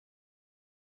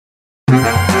Well,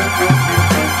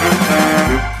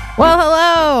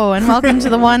 hello, and welcome to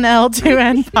the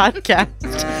 1L2N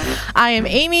podcast. I am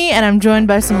Amy, and I'm joined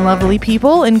by some lovely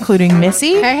people, including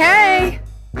Missy. Hey, hey.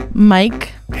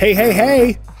 Mike. Hey, hey,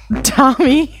 hey.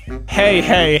 Tommy. Hey,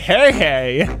 hey, hey,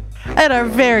 hey. And our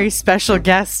very special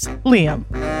guest, Liam.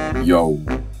 Yo.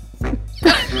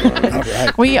 All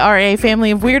right. We are a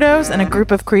family of weirdos and a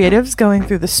group of creatives going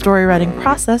through the story writing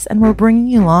process, and we're bringing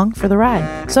you along for the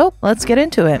ride. So let's get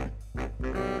into it.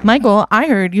 Michael, I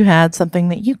heard you had something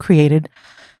that you created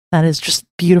that is just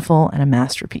beautiful and a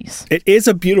masterpiece. It is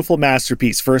a beautiful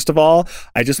masterpiece. First of all,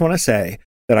 I just want to say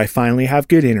that I finally have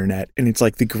good internet, and it's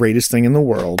like the greatest thing in the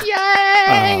world.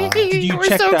 Yay! Did you We're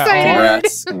check so that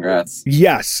excited. Congrats.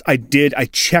 Yes, I did. I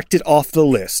checked it off the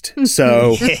list.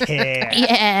 So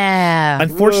Yeah.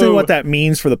 unfortunately, Whoa. what that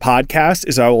means for the podcast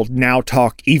is I will now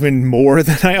talk even more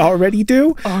than I already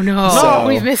do. Oh, no. So-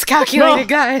 We've miscalculated,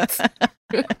 guys.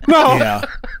 No. Yeah.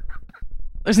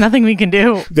 There's nothing we can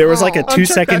do. There was like a Oh,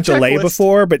 2-second that delay checklist.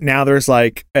 before, but now there's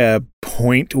like a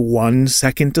 0.1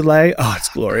 second delay. Oh, it's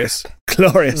glorious.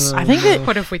 Glorious. I think that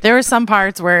What if we... there were some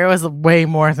parts where it was way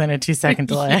more than a 2-second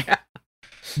delay. Yeah.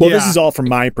 Well, this Yeah. is all from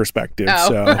my perspective, Oh.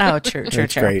 so Oh, true.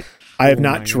 it's great. I have Oh, my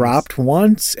not goodness. dropped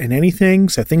once in anything,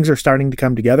 so things are starting to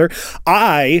come together.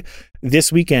 I,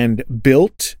 this weekend,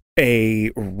 built a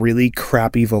really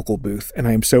crappy vocal booth, and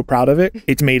I am so proud of it.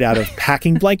 It's made out of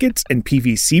packing blankets and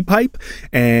PVC pipe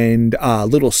and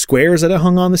little squares that I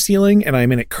hung on the ceiling, and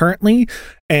I'm in it currently,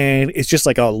 and it's just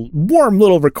like a warm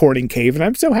little recording cave, and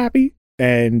I'm so happy.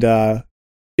 And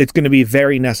it's going to be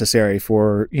very necessary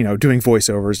for, you know, doing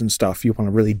voiceovers and stuff. You want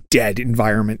a really dead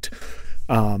environment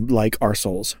like our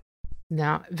souls.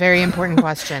 Now, very important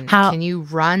question. How- Can you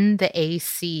run the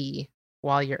AC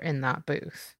while you're in that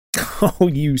booth? Oh,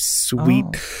 you sweet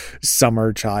Oh.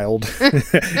 summer child.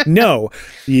 No,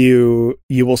 you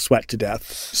will sweat to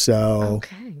death. So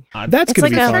Okay. that's It's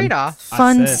going like to be a fun. Trade-off.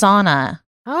 Fun said- sauna.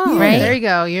 Oh, Right. there you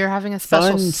go. You're having a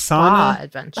special Fun spa sauna.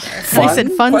 adventure. I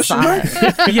said fun Question mark?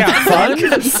 sauna. Yeah, fun?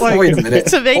 It's like, Wait a minute.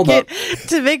 to make Hold it up.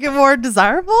 to make it more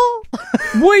desirable.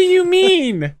 what do you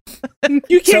mean?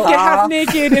 You can't So- get half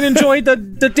naked and enjoy the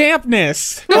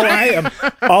dampness. Oh, I am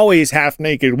always half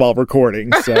naked while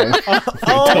recording. So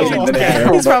Oh, okay.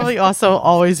 He's probably also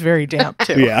always very damp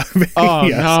too. yeah. Oh,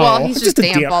 Yes. no. Well, he's Just just a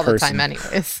damp damp all the person. time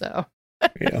anyway, so.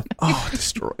 Yeah. Oh,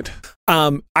 destroyed.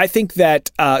 I think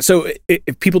that, so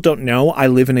if people don't know, I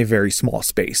live in a very small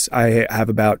space. I have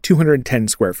about 210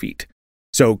 square feet.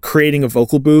 So creating a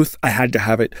vocal booth, I had to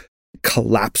have it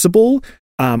collapsible.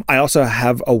 I also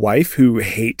have a wife who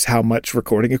hates how much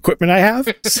recording equipment I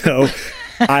have. So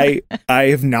I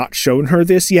have not shown her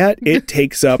this yet. It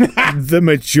takes up the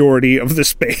majority of the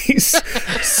space.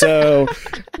 So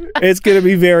it's going to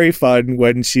be very fun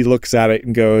when she looks at it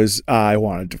and goes, I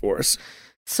want a divorce.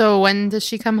 So when does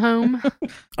she come home?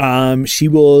 She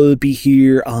will be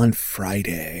here on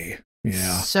Friday.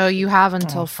 Yeah. So you have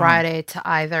until Oh, fun. Friday to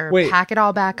either Wait. pack it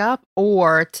all back up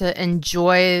or to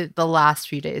enjoy the last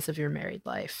few days of your married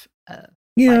life by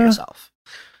Yeah. yourself.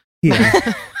 Yeah.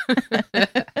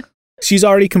 She's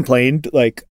already complained.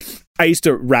 Like, I used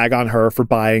to rag on her for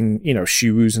buying, you know,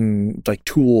 shoes and like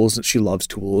tools. She loves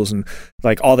tools and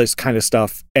like all this kind of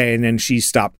stuff. And then she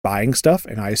stopped buying stuff,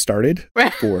 and I started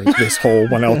for this whole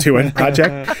 1L2N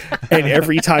project. And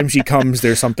every time she comes,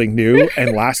 there's something new.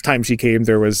 And last time she came,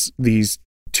 there was these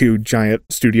 2 giant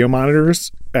studio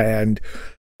monitors, and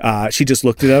she just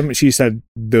looked at them and she said,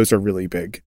 "Those are really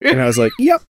big." And I was like,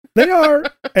 "Yep, they are."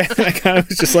 And I kind of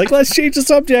was just like, "Let's change the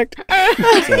subject."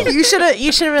 So, You should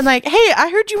have been like, "Hey, I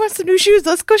heard you want some new shoes.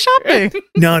 Let's go shopping."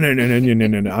 no.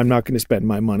 I'm not going to spend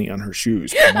my money on her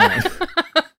shoes. Come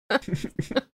on.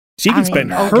 She can I mean,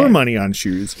 spend okay. her money on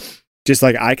shoes, just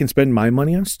like I can spend my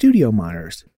money on studio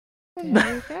monitors.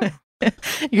 There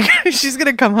you go. She's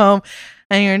gonna come home,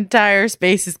 and your entire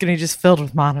space is gonna be just filled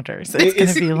with monitors. It's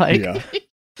It's- gonna be like, Yeah.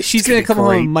 She's gonna going be to come home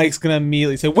great. and Mike's going to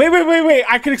immediately say, wait,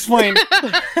 I can explain.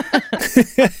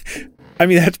 I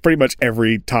mean, that's pretty much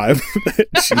every time that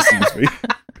she sees me.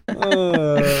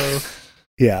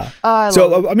 Yeah. Oh, I love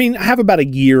So, I mean, I have about a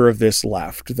year of this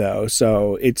left, though.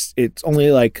 So it's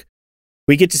only like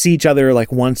we get to see each other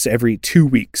like once every 2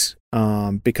 weeks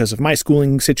because of my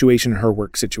schooling situation, her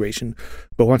work situation.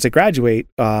 But once I graduate,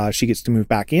 she gets to move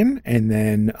back in, and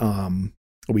then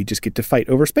we just get to fight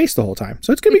over space the whole time.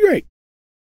 So it's going to be great.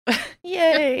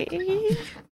 yay!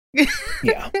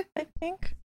 Yeah. I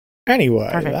think. Anyway,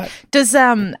 Perfect. Does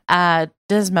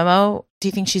Momo? Do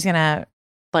you think she's gonna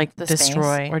like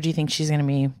destroy, or do you think she's gonna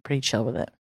be pretty chill with it?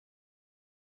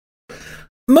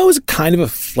 Mo's kind of a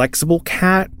flexible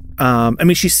cat. I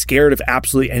mean, she's scared of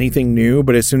absolutely anything new,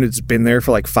 but as soon as it's been there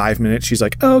for like 5 minutes, she's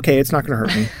like, oh, okay, it's not going to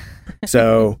hurt me.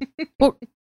 So Well-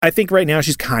 I think right now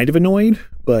she's kind of annoyed,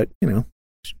 but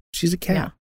she's a cat. Yeah.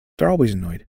 They're always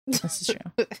annoyed. This is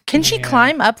true. Can she Yeah.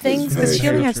 climb up things? Because Very she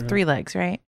only true, has true. 3 legs,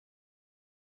 right?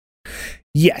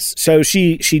 Yes. So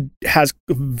she has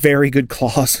very good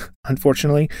claws,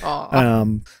 unfortunately. Aw.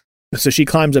 So she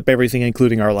climbs up everything,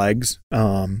 including our legs.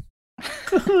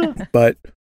 But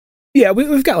yeah,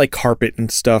 we've got like carpet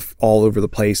and stuff all over the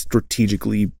place,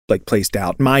 strategically like placed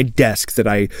out. My desk that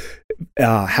I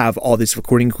have all this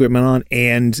recording equipment on,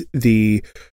 and the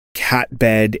cat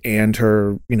bed and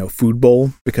her food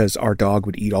bowl, because our dog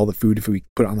would eat all the food if we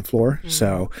put it on the floor.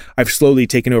 So I've slowly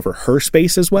taken over her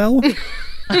space as well.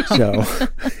 So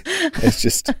it's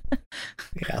just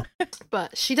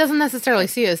But she doesn't necessarily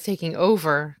see it as taking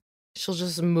over. She'll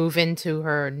just move into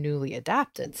her newly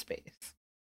adapted space.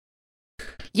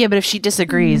 Yeah, but if she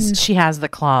disagrees, she has the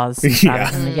claws Yeah.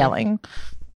 rather than the yelling.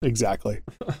 exactly.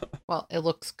 Well, it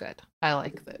looks good. I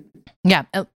like it. Yeah.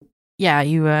 Yeah,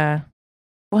 you well,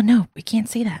 no, we can't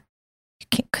see that. You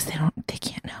can't, because they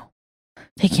can't know.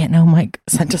 They can't know Mike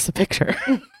sent us a picture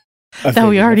that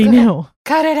we already knew.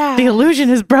 Cut it out. The illusion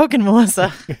is broken,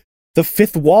 Melissa. The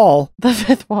fifth wall. The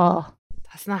 5th wall.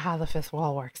 That's not how the 5th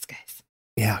wall works, guys.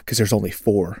 Yeah, because there's only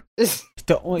 4. Yeah, it's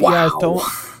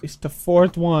the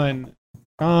 4th one.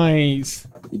 Nice.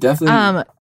 You definitely.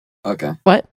 Okay.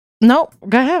 What? No,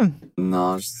 go ahead.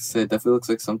 No, I was just gonna say, it definitely looks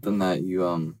like something that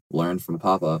you learned from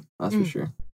Pop Up. That's for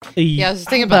sure. Yeah, I was just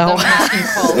thinking about them making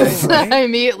calls. Right. I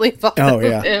immediately thought of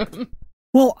him.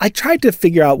 Well, I tried to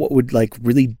figure out what would like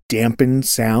really dampen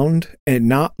sound and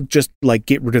not just like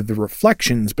get rid of the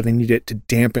reflections, but I need it to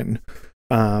dampen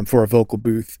for a vocal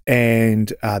booth.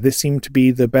 And this seemed to be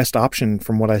the best option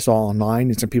from what I saw online.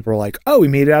 And some people were like, oh, we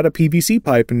made it out of PVC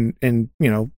pipe and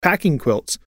packing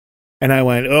quilts. And I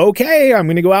went, okay, I'm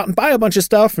going to go out and buy a bunch of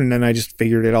stuff. And then I just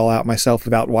figured it all out myself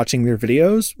without watching their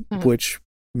videos, which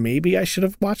maybe I should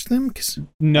have watched them, because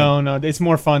No, it's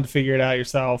more fun to figure it out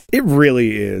yourself. it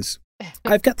really is.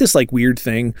 I've got this like weird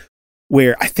thing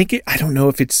where I don't know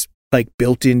if it's like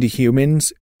built into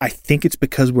humans. I think it's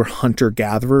because we're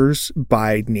hunter-gatherers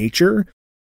by nature,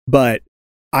 but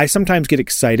I sometimes get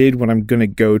excited when I'm going to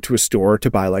go to a store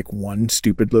to buy like one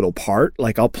stupid little part.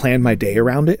 Like I'll plan my day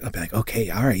around it. I'll be like, okay,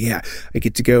 all right, yeah, I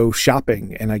get to go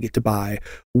shopping and I get to buy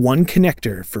one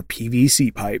connector for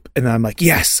PVC pipe. And then I'm like,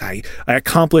 yes, I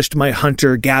accomplished my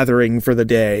hunter gathering for the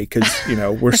day. Cause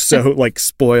we're so like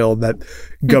spoiled that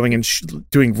going and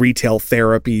doing retail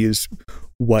therapy is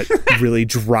what really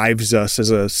drives us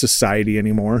as a society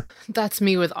anymore. That's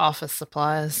me with office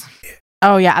supplies.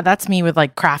 Oh, yeah, that's me with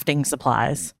like crafting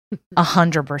supplies.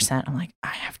 100%. I'm like, I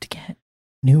have to get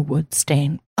new wood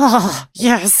stain. Oh,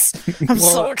 yes. I'm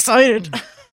so excited.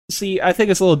 See, I think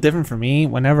it's a little different for me.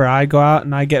 Whenever I go out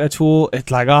and I get a tool,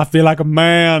 it's like, I feel like a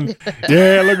man.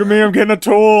 Yeah, look at me, I'm getting a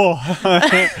tool.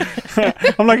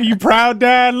 I'm like, are you proud,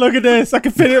 Dad? Look at this. I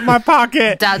can fit it in my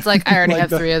pocket. Dad's like, I already Like have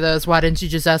the- 3 of those. Why didn't you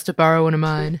just ask to borrow one of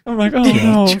mine? I'm like, oh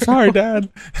no, sorry, Dad.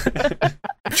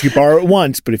 You can borrow it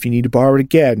once, but if you need to borrow it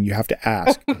again, you have to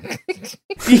ask.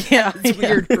 Yeah. It's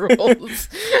weird rules.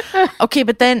 Okay,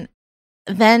 but then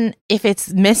if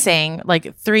it's missing,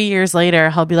 like 3 years later,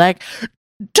 he'll be like,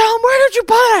 Tom, where did you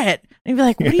buy it? And he'd be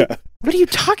like, what are you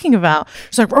talking about?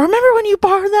 He's like, remember when you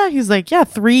borrowed that? He's like, yeah,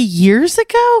 3 years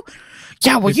ago?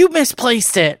 Yeah, well, you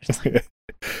misplaced it. It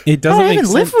I doesn't make even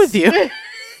sense. live with you.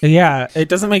 Yeah, it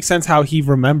doesn't make sense how he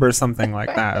remembers something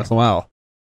like that as well.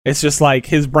 It's just like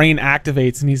his brain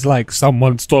activates and he's like,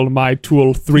 someone stole my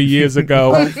tool 3 years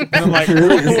ago. And I'm like,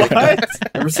 what?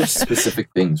 There were such specific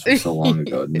things from so long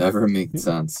ago. It never made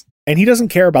sense. And he doesn't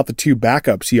care about the 2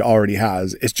 backups he already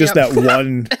has. It's just Yep. that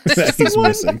one that he's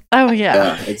missing. Oh, yeah.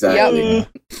 Yeah, exactly.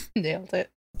 Nailed it.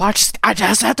 I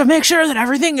just have to make sure that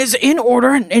everything is in order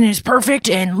and is perfect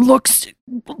and looks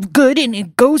good and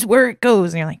it goes where it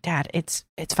goes. And you're like, Dad, it's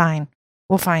fine.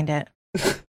 We'll find it.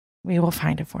 We will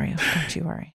find it for you. Don't you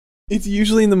worry. It's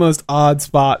usually in the most odd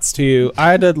spots too. I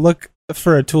had to look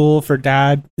for a tool for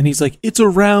Dad and he's like, it's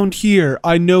around here.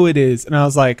 I know it is. And I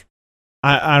was like,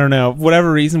 I don't know,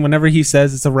 whatever reason, whenever he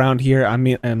says it's around here,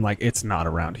 I'm like, it's not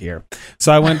around here.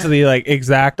 So I went to the like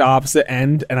exact opposite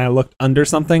end and I looked under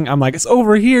something. I'm like, it's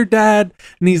over here, Dad.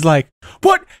 And he's like,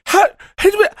 what? How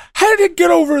did it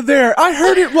get over there? I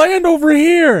heard it land over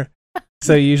here.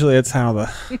 So usually it's how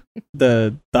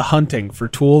the hunting for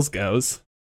tools goes.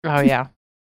 Oh, yeah.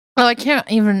 Well, I can't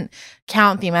even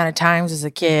count the amount of times as a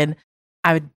kid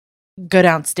I would go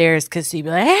downstairs because he'd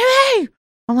be like, hey,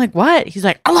 I'm like, what? He's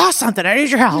like, I lost something. I need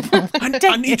your help.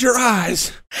 I need your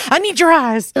eyes. I need your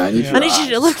eyes. Yeah, I need, I need you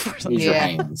to look for I something. need your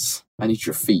hands. I need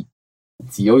your feet.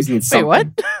 You always need Wait, something. what?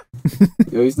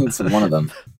 You always need one of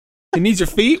them. He needs your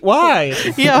feet? Why?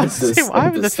 Yeah, Why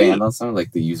would to the stand feet? on something,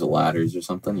 like to use ladders or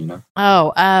something, you know?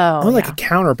 Oh, like yeah. a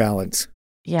counterbalance.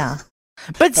 Yeah.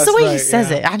 But it's the That's way he right,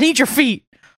 says yeah. it. I need your feet.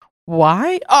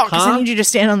 Why? Oh, because Huh? I need you to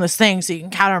stand on this thing so you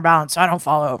can counterbalance so I don't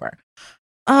fall over.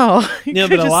 Oh, you Yeah,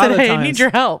 could but a just lot said, of hey, I need times-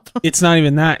 your help. It's not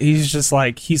even that. He's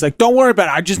like, don't worry about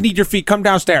it. I just need your feet. Come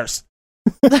downstairs.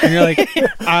 And you're like,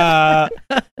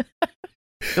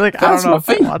 You're like, That's I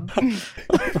my don't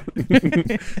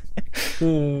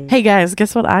know. Hey guys,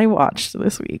 guess what I watched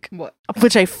this week? What?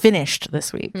 Which I finished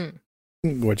this week.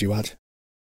 What'd you watch?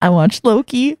 I watched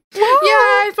Loki.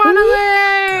 Yay,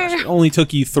 finally! It only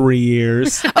took you 3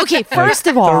 years. Okay, first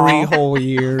of all, 3 whole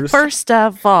years. First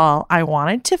of all, I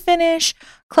wanted to finish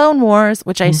Clone Wars,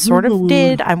 which I sort of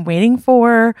did. I'm waiting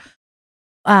for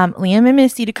Liam and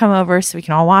Misty to come over so we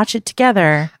can all watch it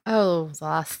together. Oh, the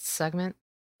last segment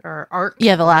or arc?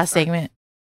 Yeah, the last segment.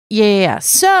 Yeah.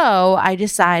 So I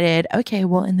decided, okay,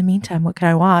 well, in the meantime, what can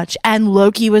I watch? And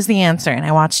Loki was the answer, and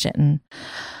I watched it, and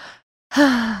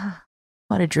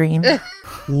what a dream.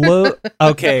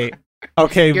 Okay,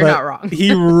 You're but not wrong.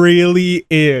 he really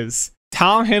is.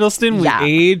 Tom Hiddleston with Yeah.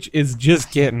 age is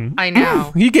just getting. I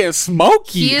know. He gets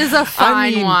smoky. He is a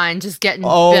fine mean, wine, just getting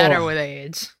oh. better with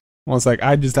age. Well, it's like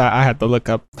I had to look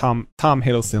up Tom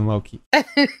Hiddleston Loki.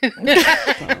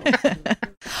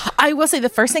 I will say the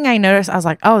first thing I noticed, I was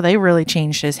like, oh, they really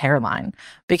changed his hairline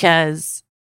because,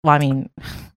 well, I mean,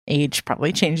 age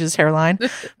probably changed his hairline,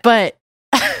 but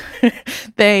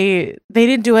they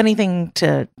didn't do anything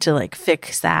to like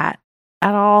fix that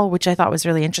at all, which I thought was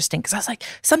really interesting because I was like,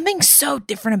 something's so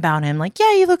different about him. Like,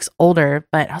 yeah, he looks older,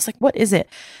 but I was like, what is it?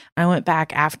 I went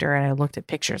back after and I looked at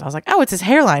pictures. I was like, oh, it's his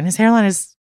hairline. His hairline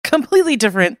is completely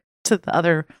different to the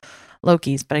other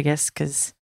Lokis, but I guess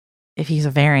because if he's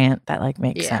a variant, that like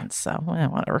makes sense. So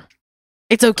whatever.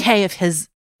 It's okay if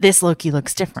this Loki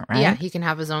looks different, right? Yeah, he can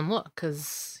have his own look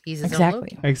because he's his own exactly.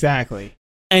 Loki. Exactly.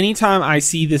 Anytime I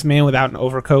see this man without an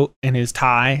overcoat and his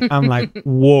tie, I'm like,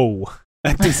 whoa,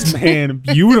 that this man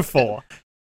beautiful.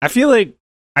 I feel like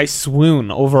I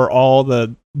swoon over all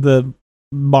the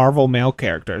Marvel male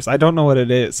characters. I don't know what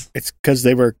it is. It's because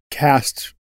they were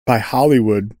cast by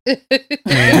Hollywood to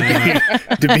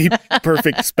be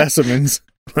perfect specimens.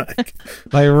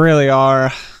 They really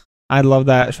are. I love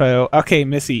that show. Okay,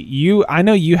 Missy, I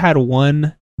know you had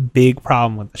one big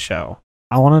problem with the show.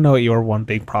 I want to know what your one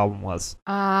big problem was.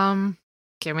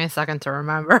 Give me a second to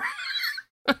remember.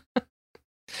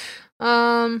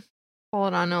 Hold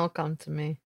on, it'll come to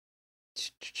me.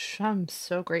 I'm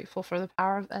so grateful for the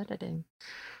power of editing.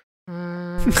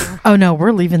 Oh no,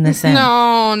 we're leaving this in.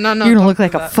 No. You're gonna look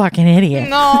like a fucking idiot.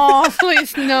 No,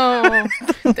 please, no.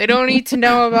 They don't need to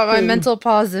know about my mental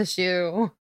pause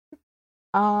issue.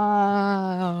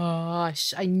 I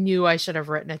knew I should have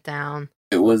written it down.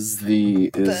 It was the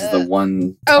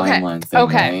one Okay, timeline thing,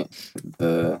 okay.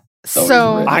 right?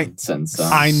 So I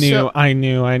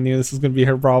knew this was gonna be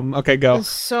her problem. Okay, go.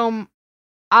 So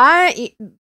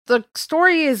the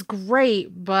story is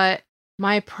great, but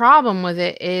my problem with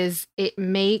it is it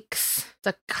makes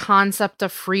the concept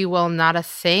of free will not a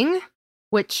thing,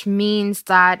 which means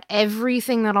that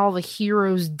everything that all the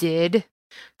heroes did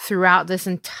throughout this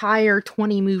entire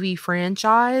 20 movie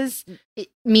franchise, it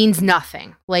means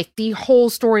nothing. Like the whole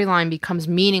storyline becomes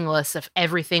meaningless if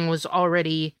everything was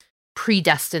already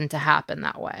predestined to happen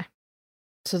that way.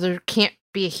 So there can't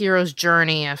be a hero's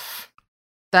journey if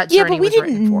that journey was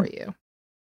written for you.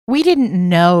 We didn't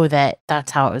know that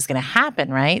that's how it was going to happen,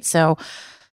 right? So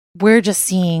we're just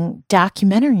seeing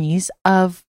documentaries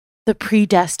of the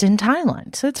predestined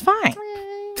timeline. So it's fine.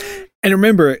 And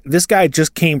remember, this guy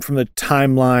just came from the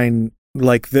timeline,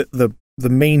 like the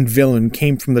main villain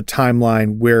came from the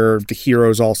timeline where the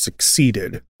heroes all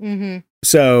succeeded. Mm-hmm.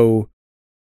 So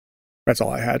that's all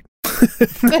I had.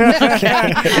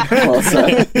 Well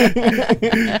said.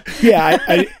 Yeah,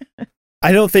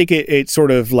 I don't think it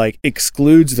sort of like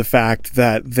excludes the fact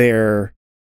that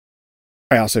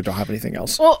I also don't have anything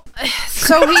else. Well,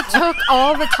 so he took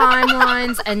all the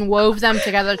timelines and wove them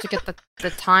together to get the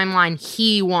timeline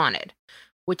he wanted,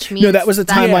 which means... No, that was the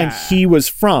timeline he was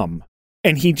from,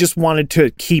 and he just wanted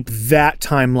to keep that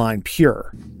timeline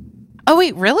pure. Oh,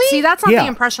 wait, really? See, that's not the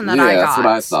impression that I got. That's what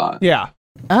I thought. Yeah.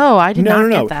 Oh, I did not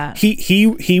No. get that.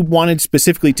 He wanted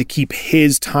specifically to keep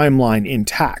his timeline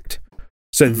intact.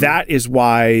 So that is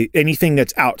why anything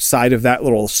that's outside of that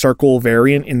little circle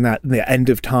variant in the end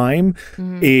of time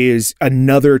is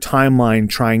another timeline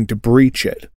trying to breach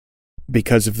it.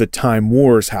 because of the Time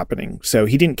Wars happening. So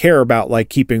he didn't care about like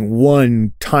keeping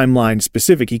one timeline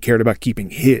specific. He cared about keeping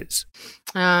his.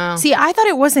 See, I thought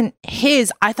it wasn't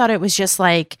his. I thought it was just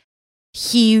like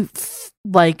he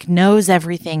like knows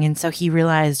everything, and so he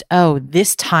realized, oh,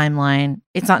 this timeline,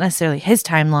 it's not necessarily his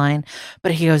timeline,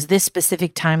 but he goes, this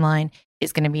specific timeline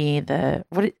is going to be the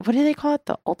what do they call it,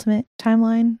 the ultimate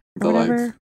timeline or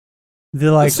whatever.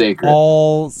 The sacred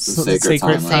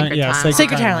timeline. Yeah,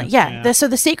 sacred timeline. Yeah. So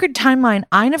the sacred timeline,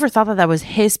 I never thought that was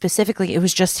his specifically. It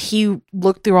was just he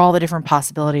looked through all the different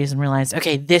possibilities and realized,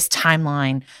 okay, this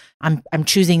timeline, I'm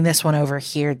choosing this one over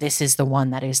here. This is the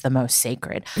one that is the most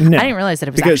sacred. No, I didn't realize that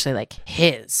it was actually like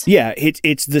his. Yeah,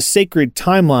 it's the sacred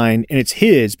timeline, and it's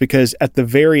his because at the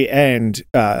very end,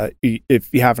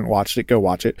 if you haven't watched it, go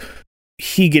watch it.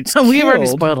 He gets killed. We've already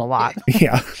spoiled a lot.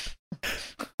 Yeah.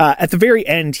 At the very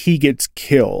end, he gets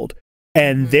killed.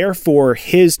 And therefore,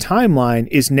 his timeline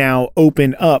is now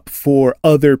open up for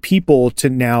other people to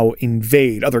now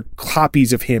invade, other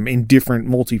copies of him in different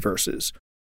multiverses.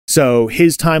 So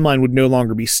his timeline would no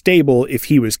longer be stable if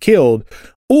he was killed,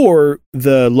 or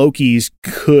the Lokis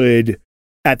could,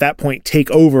 at that point,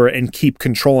 take over and keep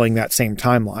controlling that same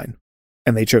timeline.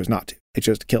 And they chose not to. They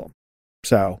chose to kill him.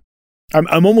 So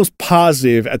I'm almost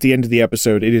positive at the end of the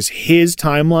episode, it is his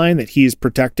timeline that he is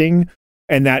protecting,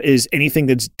 and that is anything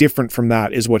that's different from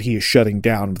that is what he is shutting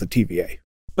down with the TVA.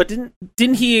 But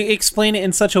didn't he explain it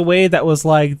in such a way that was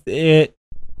like the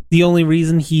only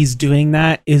reason he's doing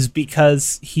that is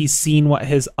because he's seen what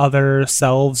his other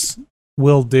selves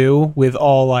will do with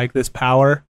all like this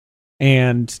power,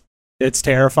 and it's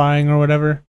terrifying or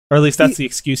whatever? Or at least that's the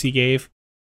excuse he gave.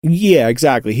 Yeah,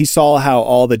 exactly. He saw how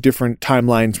all the different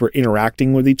timelines were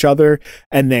interacting with each other,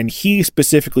 and then he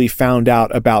specifically found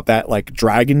out about that like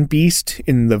dragon beast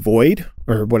in the void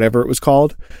or whatever it was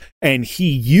called, and he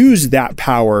used that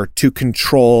power to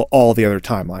control all the other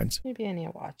timelines. Maybe I need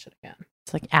to watch it again.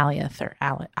 It's like Aliath or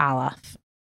Alath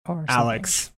or something.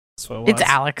 Alex. That's what it was. It's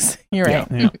Alex. You're right.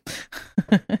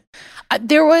 Yeah.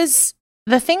 There was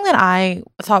the thing that I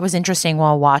thought was interesting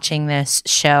while watching this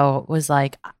show was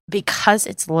like, because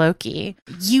it's Loki,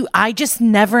 I just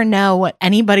never know what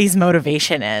anybody's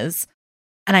motivation is.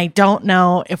 And I don't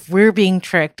know if we're being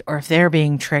tricked or if they're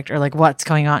being tricked or like what's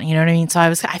going on. You know what I mean? So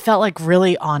I felt like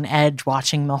really on edge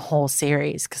watching the whole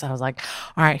series because I was like,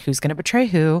 all right, who's going to betray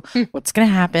who? What's going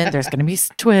to happen? There's going to be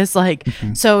twists. Like,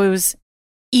 so it was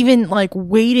even like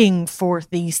waiting for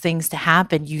these things to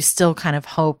happen. You still kind of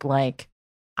hope like,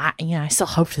 I still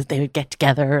hoped that they would get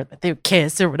together, that they would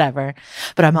kiss or whatever.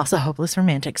 But I'm also hopeless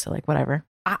romantic, so like whatever.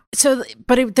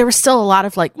 There was still a lot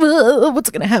of like,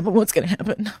 what's going to happen? What's going to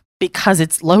happen? Because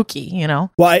it's Loki, you know?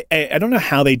 Well, I don't know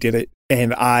how they did it.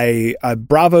 And I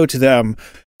bravo to them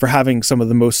for having some of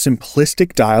the most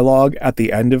simplistic dialogue at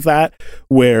the end of that,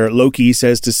 where Loki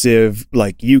says to Siv,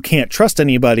 like, you can't trust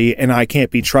anybody and I can't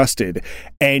be trusted.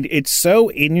 And it's so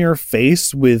in your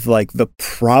face with like the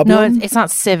problem. No, it's not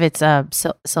Siv, it's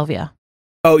Sylvia.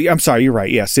 Oh, yeah, I'm sorry. You're right.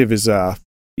 Yeah, Siv is,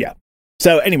 yeah.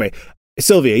 So anyway,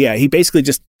 Sylvia, yeah, he basically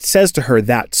just says to her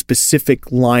that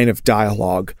specific line of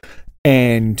dialogue,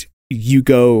 and you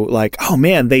go like, oh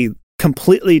man, they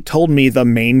completely told me the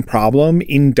main problem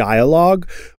in dialogue,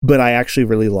 but I actually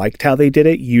really liked how they did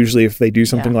it. Usually if they do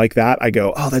something like that, I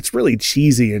go, oh, that's really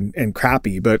cheesy and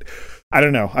crappy, but I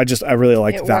don't know. I really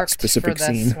liked that specific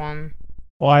scene. One.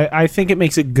 Well, I think it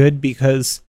makes it good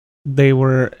because they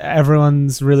were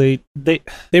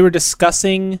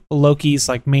discussing Loki's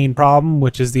like main problem,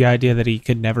 which is the idea that he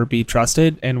could never be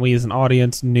trusted, and we as an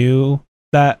audience knew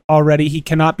that already he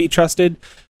cannot be trusted.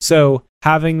 So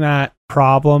having that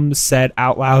problem said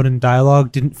out loud in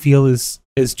dialogue didn't feel as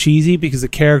cheesy because the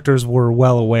characters were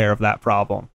well aware of that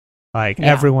problem. Like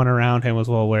everyone around him was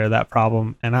well aware of that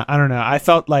problem, and I don't know. I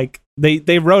felt like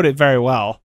they wrote it very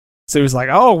well. So it was like,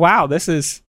 oh wow,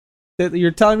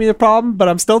 you're telling me the problem, but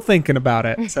I'm still thinking about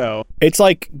it. So it's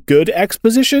like good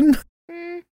exposition,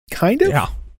 kind of. Yeah,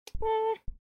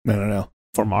 I don't know.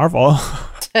 For Marvel.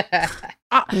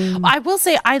 I will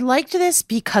say I liked this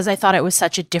because I thought it was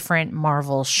such a different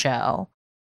Marvel show,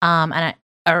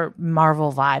 or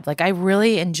Marvel vibe. Like I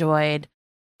really enjoyed.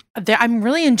 I'm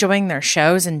really enjoying their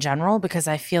shows in general because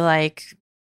I feel like,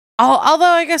 although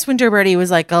I guess Winter Birdie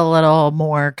was like a little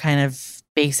more kind of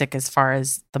basic as far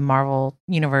as the Marvel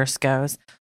universe goes,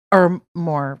 or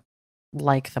more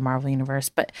like the Marvel universe,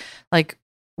 but like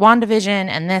WandaVision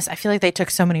and this, I feel like they took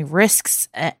so many risks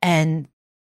and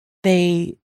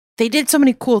they did so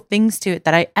many cool things to it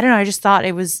that I don't know, I just thought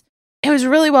it was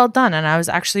really well done, and I was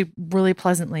actually really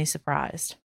pleasantly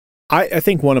surprised. I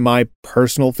think one of my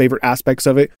personal favorite aspects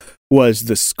of it was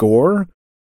the score.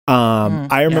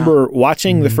 I remember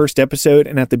watching the first episode,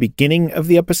 and at the beginning of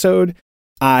the episode,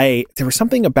 there was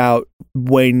something about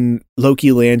when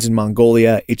Loki lands in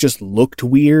Mongolia, it just looked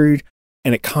weird,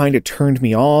 and it kind of turned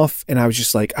me off, and I was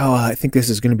just like, oh, I think this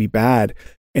is going to be bad.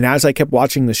 And as I kept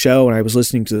watching the show and I was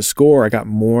listening to the score, I got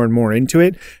more and more into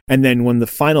it. And then when the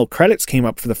final credits came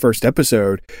up for the first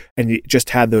episode, and it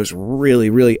just had those really,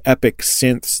 really epic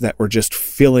synths that were just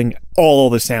filling all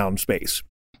the sound space,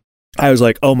 I was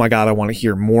like, oh my God, I want to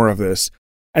hear more of this.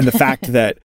 And the fact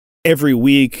that every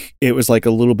week it was like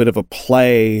a little bit of a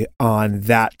play on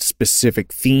that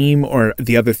specific theme, or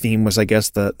the other theme was, I guess,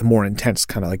 the more intense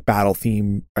kind of like battle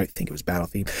theme. I think it was battle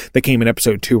theme that came in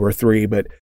episode 2 or 3, but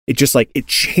it just like it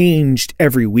changed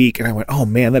every week. And I went, oh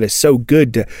man, that is so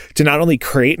good to not only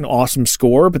create an awesome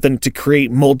score, but then to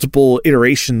create multiple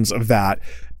iterations of that.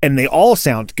 And they all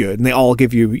sound good and they all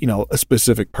give you, a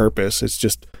specific purpose. It's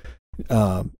just,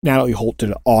 Natalie Holt did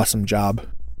an awesome job.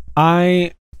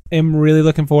 I am really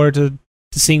looking forward to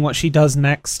seeing what she does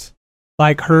next.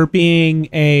 Like, her being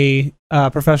a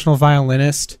professional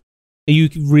violinist, you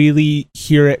really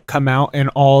hear it come out in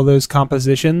all those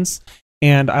compositions.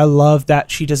 And I love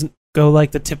that she doesn't go like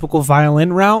the typical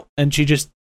violin route, and she just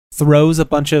throws a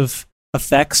bunch of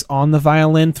effects on the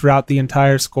violin throughout the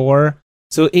entire score.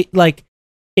 So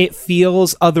it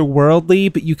feels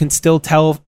otherworldly, but you can still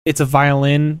tell it's a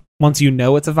violin once you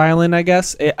know it's a violin, I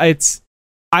guess.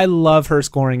 I love her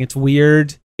scoring. It's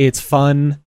weird. It's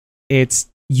fun. It's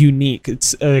unique.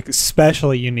 It's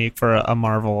especially unique for a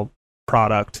Marvel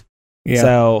product. Yeah.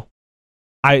 So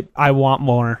I want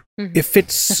more. It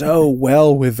fits so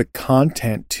well with the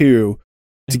content too,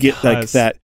 to get like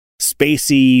that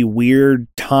spacey, weird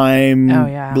time,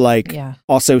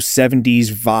 also 70s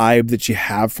vibe that you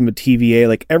have from the TVA.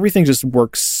 Like, everything just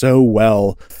works so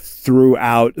well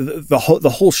throughout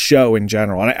the whole show in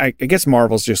general. And I guess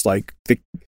Marvel's just like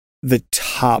the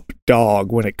top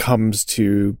dog when it comes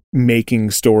to making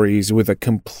stories with a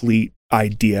complete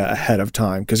idea ahead of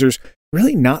time, because there's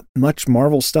really not much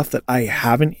Marvel stuff that I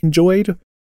haven't enjoyed.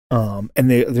 And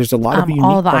there's a lot of unique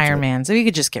all the parts Iron of it. Mans. So you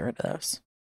could just get rid of those.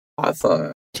 I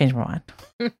thought Change my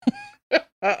mind.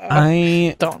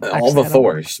 I Don't all the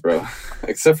Thors, bro,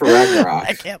 except for Ragnarok.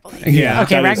 I can't believe. Yeah,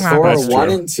 Okay, that is Ragnarok. Thor That's 1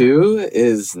 true. and 2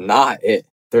 is not it.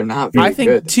 They're not very I think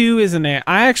good. 2 isn't it.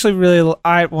 I actually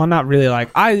not really like.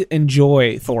 I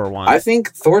enjoy Thor 1. I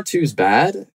think Thor 2's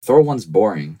bad. Thor 1's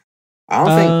boring. I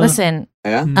don't think. Listen,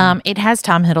 Yeah, it has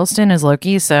Tom Hiddleston as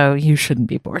Loki, so you shouldn't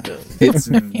be bored. it's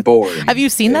boring. Have you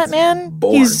seen that It's man?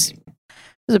 Boring.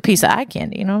 He's a piece of eye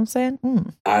candy. You know what I'm saying?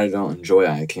 Mm. I don't enjoy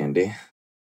eye candy.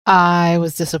 I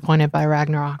was disappointed by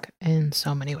Ragnarok in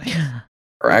so many ways.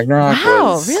 Ragnarok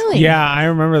Wow, was really? Yeah, I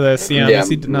remember this. Yeah,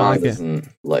 Missy did not Mom like it. doesn't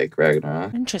like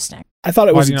Ragnarok. Interesting. I thought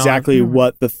it Why was do you not exactly like-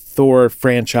 what the Thor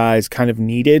franchise kind of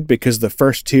needed, because the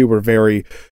first 2 were very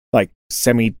like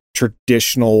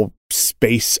semi-traditional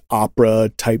space opera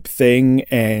type thing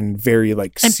and very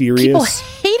like And serious. people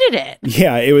hated it.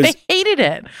 Yeah, They hated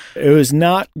it. it was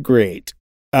not great.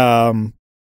 And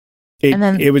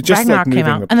then it was just Ragnarok like came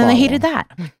moving out, the and then they plot hated along.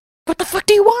 that. What the fuck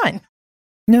do you want?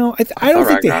 No, I I don't thought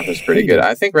think Ragnarok they was pretty hated good. it.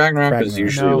 I think Ragnarok was Ragnarok.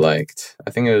 usually No. liked.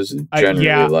 I think it was generally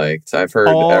yeah. liked. I've heard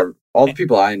all the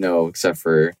people I know, except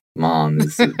for Mom,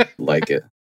 is like it.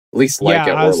 At least like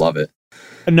Yeah, it I or was- love it.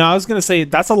 No, I was gonna say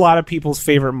that's a lot of people's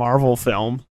favorite Marvel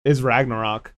film is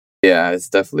Ragnarok. Yeah, it's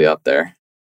definitely up there.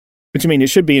 Which, I mean, it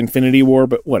should be Infinity War,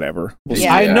 but whatever. We'll see.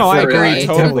 Yeah. I know, I for agree, real, it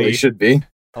totally. definitely should be.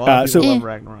 A lot of so- people love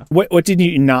Ragnarok. What did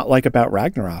you not like about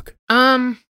Ragnarok?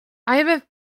 I have a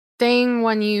thing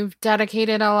when you've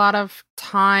dedicated a lot of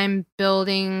time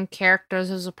building characters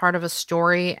as a part of a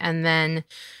story, and then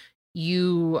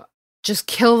you just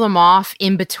kill them off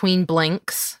in between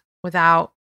blinks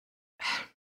without.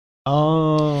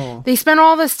 Oh, They spend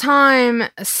all this time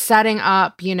setting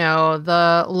up,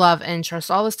 the love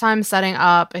interest, all this time setting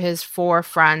up his 4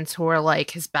 friends who are like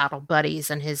his battle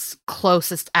buddies and his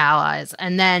closest allies.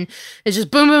 And then it's just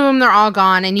boom, boom, boom, they're all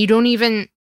gone. And you don't even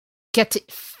get to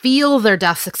feel their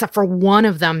deaths except for one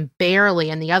of them barely.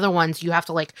 And the other ones you have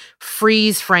to like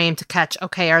freeze frame to catch.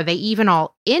 Okay, are they even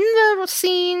all in the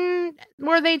scene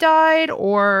where they died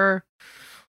or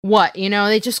what?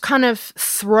 They just kind of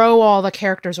throw all the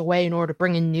characters away in order to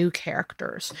bring in new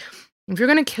characters. If you're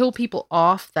going to kill people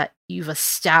off that you've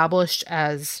established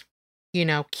as,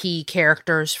 key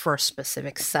characters for a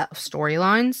specific set of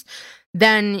storylines,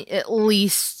 then at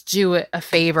least do it a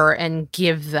favor and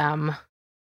give their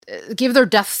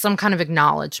deaths some kind of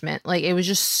acknowledgement. Like, it was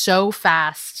just so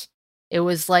fast. It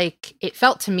was like, it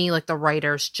felt to me like the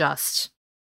writers just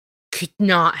could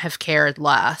not have cared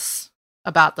less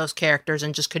about those characters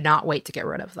and just could not wait to get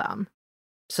rid of them.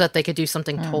 so that they could do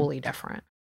something totally different.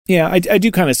 Yeah, I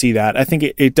do kind of see that. I think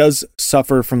it does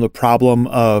suffer from the problem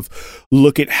of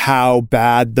look at how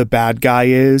bad the bad guy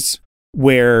is,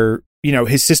 where, you know,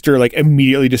 his sister like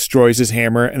immediately destroys his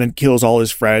hammer and then kills all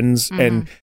his friends. And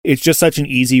it's just such an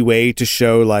easy way to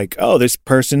show like, oh, this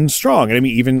person's strong. And I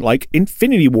mean, even like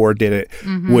Infinity War did it,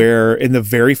 where in the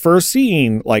very first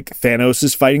scene, like Thanos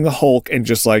is fighting the Hulk and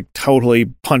just like totally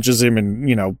punches him and,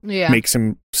 you know, makes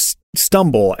him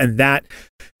stumble. And that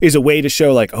is a way to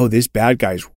show like, oh, this bad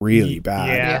guy's really bad.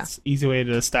 Yeah, it's an easy way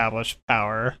to establish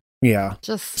power. Yeah.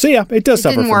 Just so yeah, it does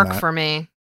suffer from didn't work that. for me.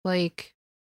 Like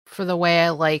for the way I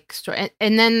like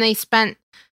and then they spent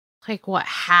like what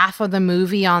half of the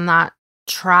movie on that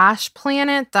trash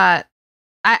planet that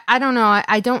I don't know.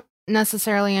 I don't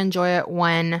necessarily enjoy it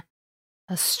when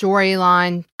a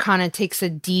storyline kind of takes a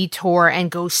detour and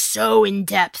goes so in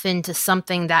depth into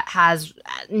something that has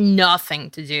nothing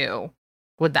to do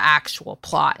with the actual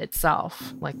plot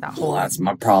itself. Like that whole Well, that's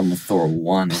my problem with Thor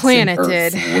 1. Planet It's in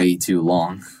Earth did. way too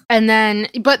long. And then,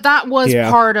 but that was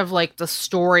part of like the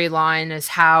storyline is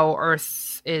how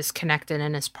Earth is connected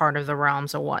and is part of the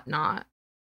realms and whatnot.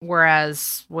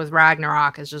 Whereas with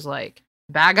Ragnarok, it's just like,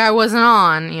 bad guy wasn't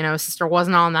on, you know, sister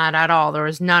wasn't on that at all. There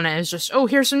was none. It was just, oh,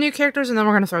 here's some new characters and then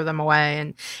we're going to throw them away.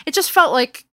 And it just felt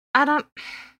like, I don't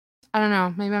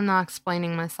know. Maybe I'm not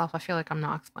explaining myself. I feel like I'm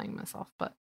not explaining myself,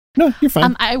 but. No, you're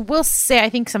fine. I will say, I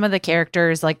think some of the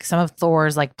characters, like some of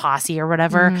Thor's like posse or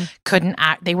whatever, couldn't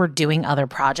act. They were doing other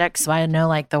projects. So I know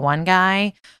like the one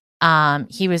guy,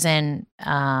 he was in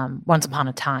Once Upon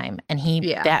a Time, and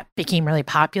that became really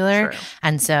popular. True.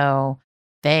 And so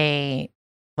they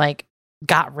like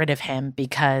got rid of him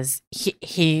because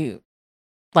he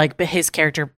like his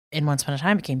character in Once Upon a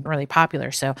Time became really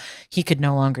popular. So he could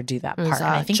no longer do that part. And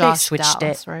I think Josh they switched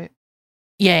Dallas, it. Right?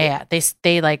 Yeah.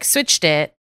 They like switched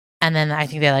it. And then I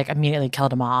think they like immediately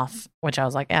killed him off, which I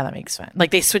was like, yeah, that makes sense.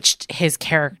 Like they switched his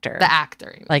character, The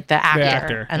actor. like the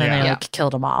actor, and then they Yeah. like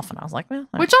killed him off, and I was like, well,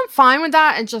 Which I'm fine with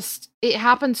that. It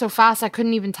happened so fast I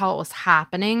couldn't even tell it was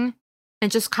happening. It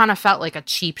just kind of felt like a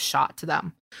cheap shot to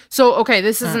them. So, okay,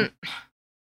 this isn't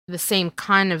the same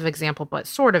kind of example, but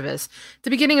sort of is. The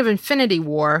beginning of Infinity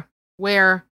War,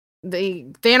 where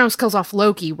Thanos kills off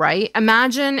Loki, right?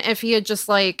 Imagine if he had just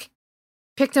like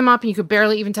picked him up and you could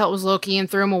barely even tell it was Loki and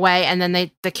threw him away, and then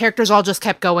the characters all just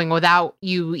kept going without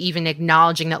you even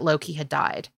acknowledging that Loki had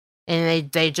died.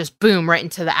 And they just boom right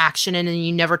into the action, and then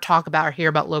you never talk about or hear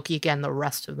about Loki again the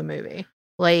rest of the movie.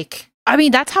 Like, I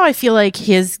mean, that's how I feel like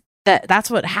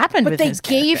that's what happened but with they his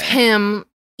gave character. him,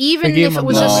 even They gave if it him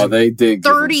was a just moment. They did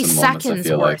give him 30 some moments, I seconds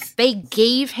feel worth, like. they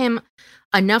gave him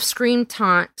enough screen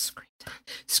time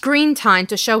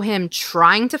to show him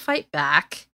trying to fight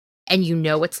back, and you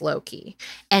know it's Loki,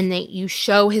 and that you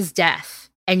show his death,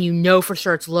 and you know for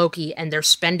sure it's Loki, and they're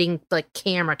spending like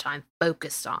camera time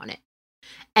focused on it.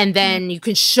 And then you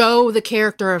can show the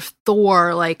character of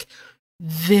Thor like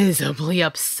visibly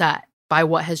upset by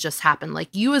what has just happened.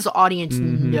 Like, you as the audience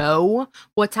know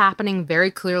what's happening very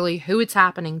clearly, who it's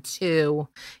happening to,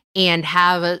 and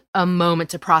have a moment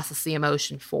to process the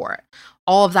emotion for it.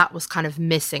 All of that was kind of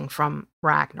missing from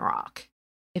Ragnarok.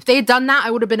 If they had done that,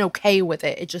 I would have been okay with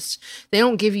it. It just, they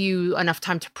don't give you enough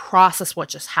time to process what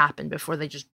just happened before they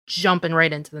just jumping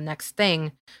right into the next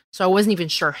thing. So I wasn't even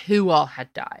sure who all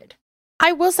had died.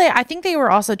 I will say, I think they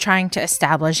were also trying to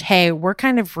establish, hey, we're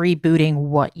kind of rebooting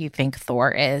what you think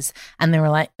Thor is. And they were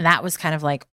like, that was kind of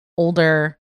like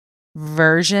older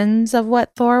versions of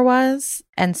what Thor was.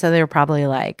 And so they were probably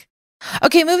like,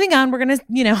 okay, moving on. We're going to,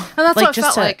 you know, And that's like what it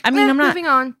felt like. I mean, I'm not moving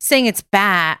on. saying it's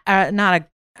bad, I'm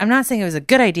not saying it was a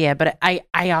good idea, but I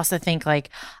also think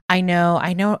like, I don't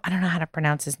know how to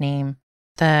pronounce his name.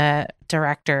 The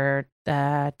director,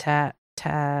 Taika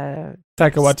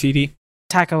Waititi.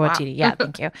 Taika Waititi. Yeah,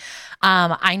 thank you.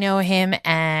 I know him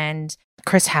and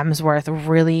Chris Hemsworth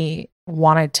really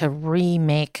wanted to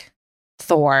remake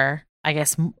Thor, I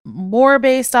guess more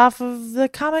based off of the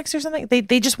comics or something.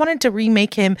 They just wanted to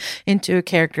remake him into a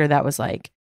character that was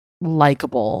like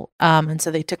likable. And so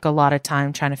they took a lot of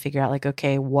time trying to figure out like,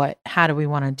 okay, how do we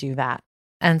want to do that?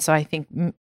 And so I think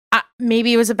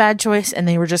maybe it was a bad choice, and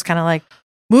they were just kind of like,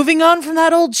 moving on from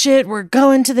that old shit, we're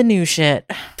going to the new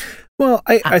shit. Well,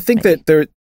 I think maybe. that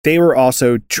they were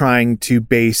also trying to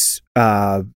base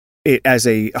it as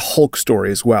a Hulk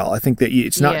story as well. I think that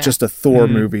it's not just a Thor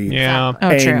movie. Yeah. Oh,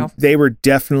 and true. they were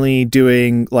definitely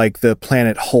doing like the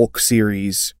Planet Hulk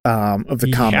series of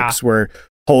the comics, where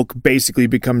Hulk basically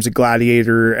becomes a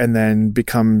gladiator and then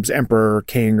becomes emperor or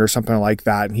king or something like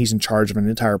that, and he's in charge of an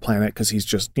entire planet because he's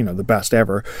just, you know, the best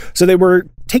ever. So they were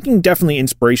taking definitely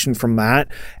inspiration from that.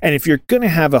 And if you're going to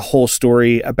have a whole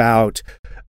story about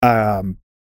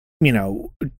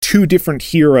two different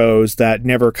heroes that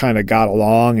never kind of got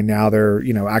along, and now they're,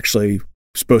 actually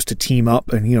supposed to team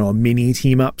up, and, a mini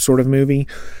team up sort of movie.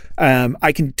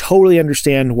 I can totally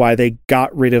understand why they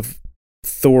got rid of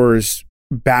Thor's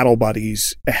battle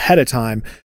buddies ahead of time,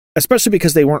 especially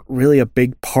because they weren't really a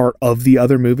big part of the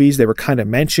other movies. They were kind of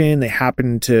mentioned. They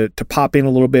happened to pop in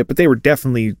a little bit, but they were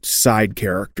definitely side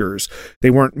characters. They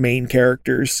weren't main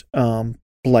characters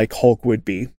like Hulk would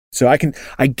be. So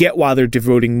I get why they're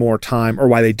devoting more time, or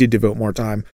why they did devote more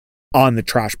time on the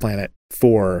trash planet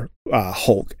for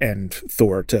Hulk and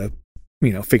Thor to,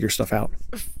 figure stuff out.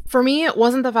 For me, it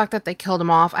wasn't the fact that they killed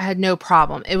him off. I had no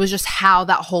problem. It was just how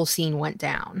that whole scene went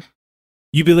down.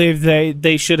 You believe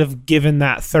they should have given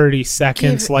that 30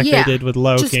 seconds they did with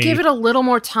Loki? Just give it a little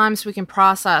more time so we can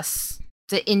process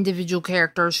the individual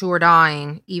characters who are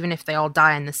dying, even if they all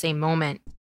die in the same moment.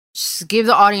 Just give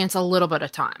the audience a little bit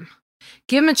of time.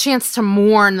 Give him a chance to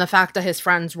mourn the fact that his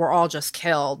friends were all just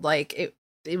killed. Like,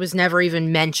 it was never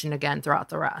even mentioned again throughout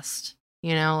the rest.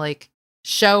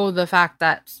 Show the fact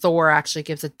that Thor actually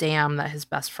gives a damn that his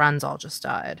best friends all just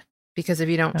died. Because if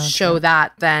you don't show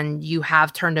that, then you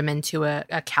have turned him into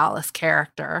a callous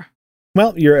character.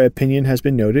 Well, your opinion has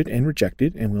been noted and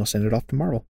rejected, and we'll send it off to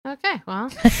Marvel. Okay, well.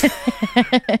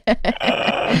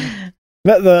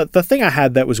 The thing I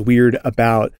had that was weird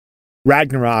about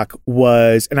Ragnarok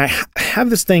was, and I have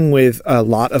this thing with a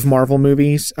lot of Marvel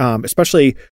movies,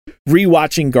 especially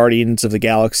rewatching Guardians of the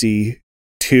Galaxy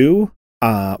 2,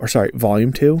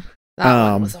 Volume 2.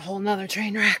 That one was a whole nother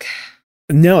train wreck.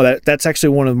 No, that's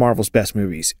actually one of Marvel's best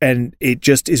movies. And it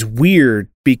just is weird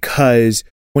because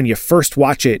when you first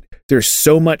watch it, there's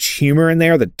so much humor in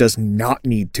there that does not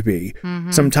need to be.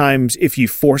 Mm-hmm. Sometimes if you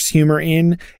force humor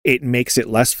in, it makes it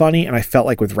less funny. And I felt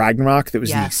like with Ragnarok, that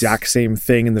was the exact same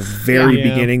thing in the very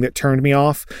beginning that turned me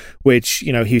off, which,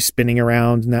 he's spinning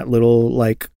around in that little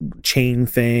chain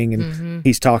thing. And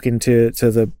he's talking to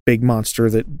the big monster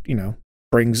that,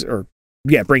 brings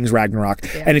Ragnarok.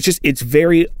 Yeah. And it's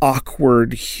very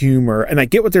awkward humor. And I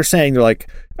get what they're saying. They're like,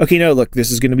 okay, no, look,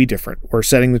 this is going to be different. We're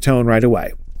setting the tone right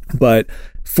away. But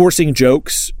forcing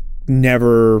jokes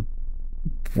never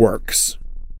works.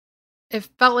 It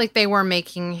felt like they were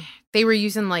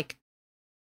using like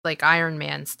Iron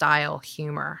Man style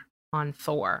humor on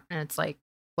Thor. And it's like,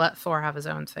 let Thor have his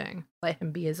own thing. Let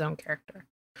him be his own character.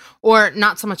 Or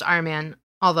not so much Iron Man,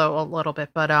 although a little bit,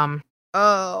 but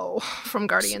from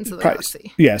Guardians of the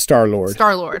Galaxy. Yeah, Star-Lord.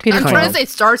 Star-Lord. I'm trying to say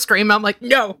Starscream. I'm like,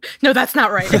 no, that's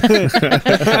not right. I can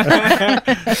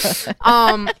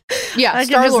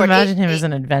just imagine him as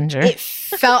an Avenger. It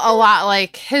felt a lot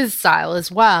like his style as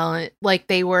well. Like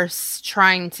they were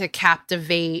trying to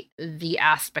captivate the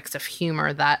aspects of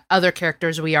humor that other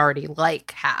characters we already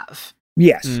have.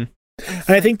 Yes. Mm.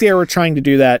 And I think they were trying to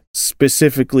do that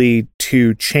specifically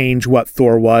to change what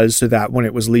Thor was, so that when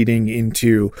it was leading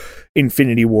into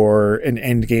Infinity War and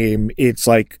Endgame, it's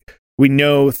like we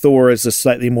know Thor is a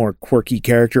slightly more quirky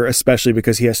character, especially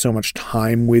because he has so much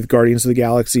time with Guardians of the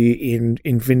Galaxy in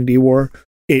Infinity War.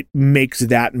 It makes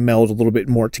that meld a little bit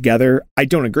more together. I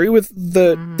don't agree with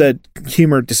the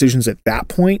humor decisions at that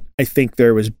point. I think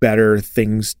there was better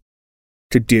things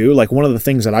to do. Like, one of the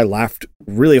things that I laughed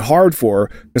really hard for,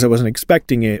 because I wasn't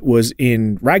expecting it, was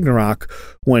in Ragnarok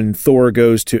when Thor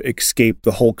goes to escape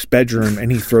the Hulk's bedroom and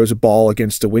he throws a ball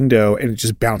against a window and it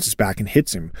just bounces back and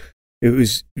hits him. It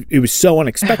was so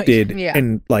unexpected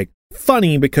and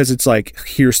funny, because it's like,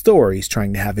 here's Thor, he's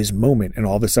trying to have his moment, and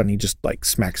all of a sudden he just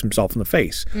smacks himself in the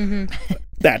face. Mm-hmm.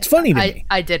 That's funny to me.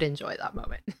 I did enjoy that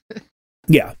moment.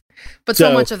 Yeah. But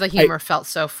so much of the humor felt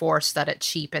so forced that it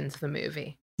cheapened the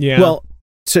movie. Yeah. Well,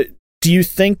 so do you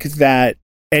think that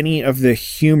any of the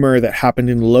humor that happened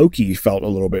in Loki felt a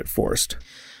little bit forced?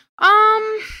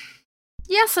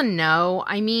 Yes and no.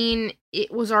 I mean,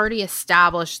 it was already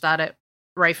established that it,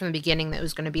 right from the beginning, that it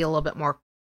was going to be a little bit more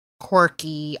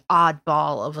quirky,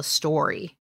 oddball of a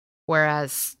story.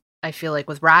 Whereas I feel like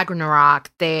with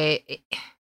Ragnarok,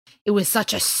 it was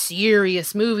such a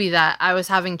serious movie that I was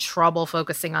having trouble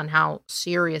focusing on how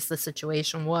serious the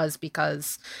situation was,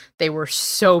 because they were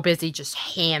so busy just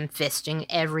hand-fisting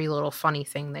every little funny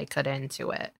thing they could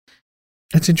into it.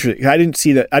 That's interesting. I didn't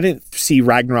see that. I didn't see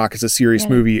Ragnarok as a serious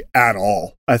movie at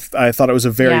all. I thought it was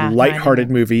a very lighthearted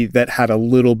movie that had a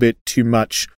little bit too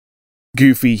much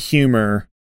goofy humor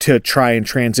to try and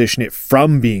transition it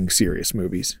from being serious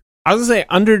movies. I was gonna say,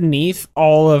 underneath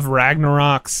all of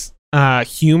Ragnarok's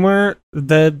humor,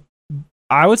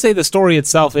 I would say the story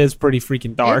itself is pretty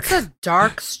freaking dark. It's a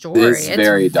dark story. It's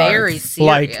very dark. Very serious.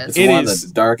 Like, It's It one is. of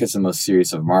the darkest and most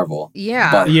serious of Marvel.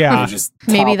 Yeah. But Yeah. they just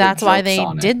Maybe top that's it why jokes they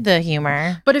on it. did the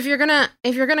humor. But if you're gonna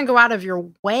go out of your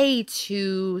way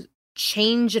to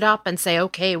change it up and say,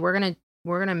 okay, we're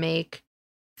gonna make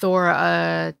Thor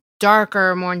a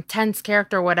darker, more intense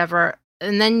character, or whatever,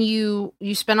 and then you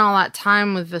spend all that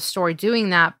time with the story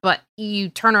doing that, but you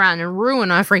turn around and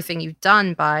ruin everything you've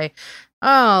done by,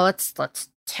 oh, let's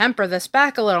temper this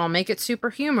back a little, make it super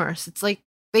humorous. It's like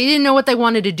they didn't know what they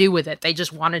wanted to do with it. They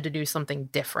just wanted to do something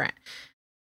different.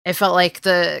 It felt like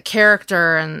the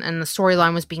character and the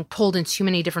storyline was being pulled in too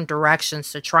many different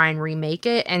directions to try and remake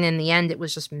it, and in the end, it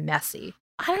was just messy.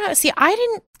 I don't know. See, I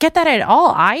didn't get that at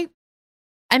all.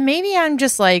 And maybe I'm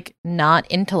just like not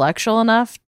intellectual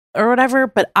enough or whatever,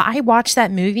 but I watched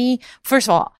that movie. First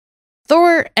of all,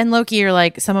 Thor and Loki are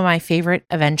like some of my favorite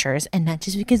adventures, and not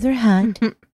just because they're hot,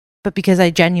 but because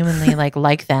I genuinely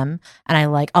like them. And I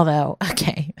like, although,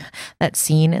 okay, that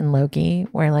scene in Loki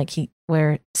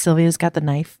where Sylvia's got the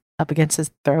knife up against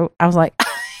his throat, I was like, am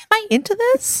I into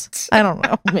this? I don't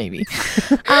know, maybe.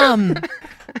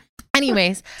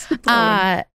 Anyways,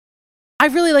 I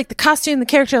really like the costume, the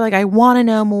character. Like, I want to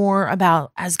know more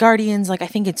about Asgardians. Like, I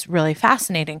think it's really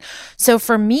fascinating. So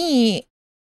for me,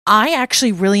 I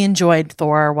actually really enjoyed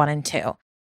Thor 1 and 2.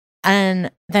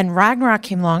 And then Ragnarok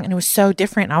came along and it was so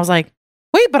different. And I was like,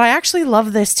 wait, but I actually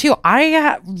love this too.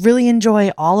 I really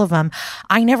enjoy all of them.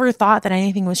 I never thought that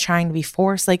anything was trying to be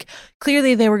forced. Like,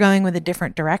 clearly they were going with a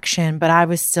different direction, but I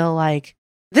was still like,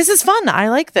 this is fun. I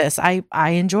like this. I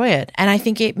enjoy it. And I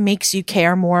think it makes you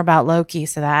care more about Loki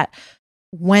so that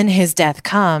when his death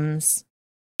comes,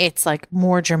 it's like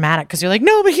more dramatic because you're like,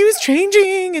 no, but he was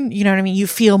changing. And you know what I mean? You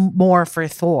feel more for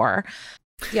Thor.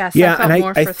 Yes, Yeah, I felt and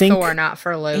more I for think- Thor, not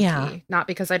for Loki. Yeah. Not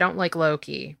because I don't like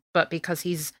Loki, but because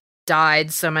he's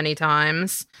died so many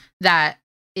times that,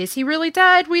 is he really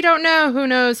dead? We don't know. Who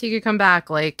knows? He could come back.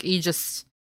 Like,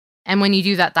 and when you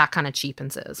do that, that kind of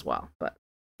cheapens it as well. But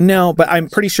No, but I'm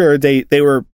pretty sure they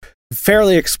were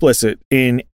fairly explicit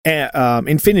in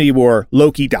Infinity War.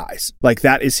 Loki dies. Like,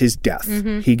 that is his death.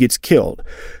 Mhm. He gets killed.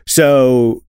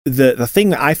 So the thing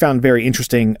that I found very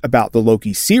interesting about the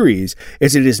Loki series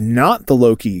is it is not the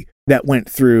Loki that went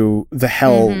through the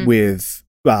hell Mhm. with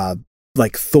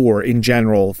like Thor in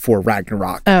general for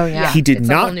Ragnarok. Oh, yeah. He did it's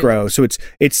a whole not new- grow. So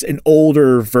it's an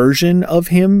older version of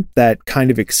him that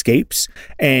kind of escapes.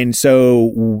 And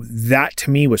so that to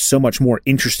me was so much more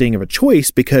interesting of a choice,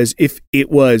 because if it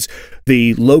was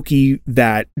the Loki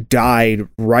that died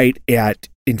right at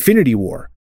Infinity War,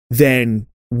 then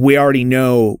we already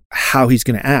know how he's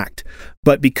going to act.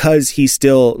 But because he's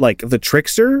still like the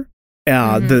trickster,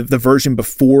 the version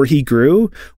before he grew,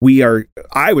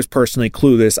 I was personally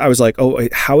clueless. I was like, oh,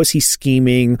 how is he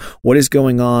scheming? What is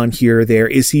going on here, there?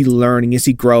 Is he learning? Is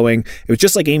he growing? It was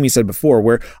just like Amy said before,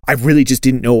 where I really just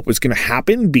didn't know what was going to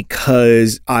happen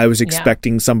because I was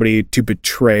expecting somebody to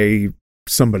betray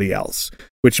somebody else,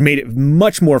 which made it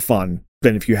much more fun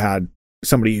than if you had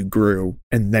somebody who grew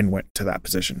and then went to that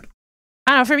position.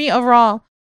 I don't know. For me, overall,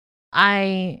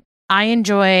 I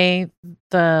enjoy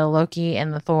the Loki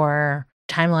and the Thor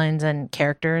timelines and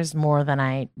characters more than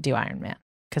I do Iron Man,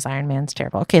 because Iron Man's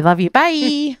terrible. Okay, love you.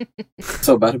 Bye. What's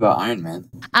so bad about Iron Man?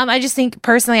 I just think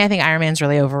personally, I think Iron Man's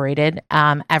really overrated.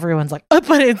 Everyone's like, oh,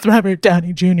 but it's Robert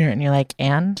Downey Jr. And you're like,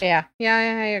 and yeah, I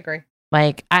agree.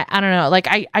 like, I don't know. Like,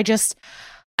 I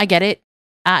get it.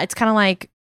 It's kind of like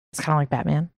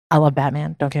Batman. I love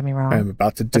Batman. Don't get me wrong. I'm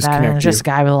about to But Batman disconnect is you. just a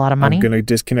guy with a lot of money. I'm going to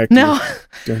disconnect No. you.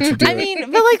 Don't you do I it.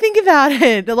 mean, but like, think about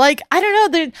it. Like, I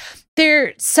don't know.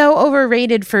 They're so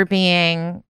overrated for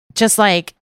being just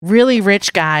like really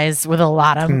rich guys with a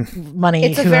lot of money.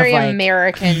 It's a who very have, like,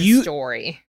 American You-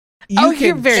 story. Oh,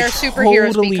 you're very They're superheroes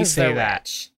totally because say they're that.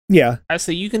 rich. Yeah. I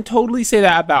say you can totally say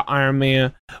that about Iron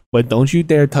Man, but don't you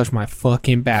dare touch my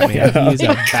fucking Batman. He is a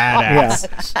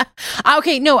badass.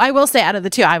 Okay, no, I will say out of the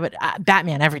two, I would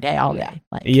Batman every day, all day.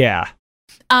 Like, Yeah.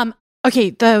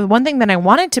 Okay, the one thing that I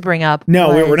wanted to bring up. No,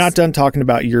 we're was- not done talking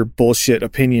about your bullshit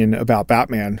opinion about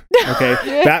Batman.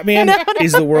 Okay. Batman No.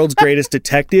 is the world's greatest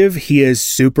detective. He is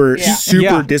super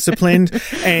Yeah. disciplined.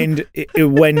 And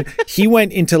when he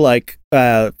went into like,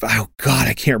 oh God,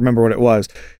 I can't remember what it was.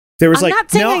 There was I'm like, not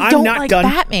saying no, I I'm don't not like done.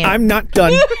 Batman. I'm not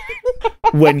done.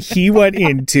 When he went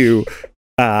into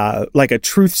like a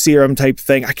truth serum type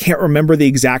thing, I can't remember the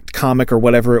exact comic or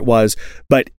whatever it was,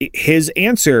 but his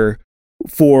answer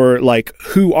for like,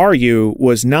 who are you,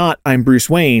 was not I'm Bruce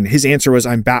Wayne. His answer was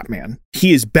I'm Batman.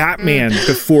 He is Batman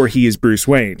before he is Bruce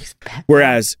Wayne.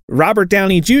 Whereas Robert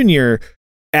Downey Jr.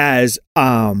 as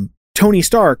Tony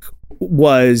Stark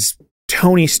was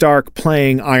Tony Stark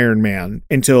playing Iron Man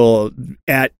until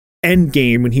at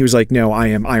Endgame when he was like, no, I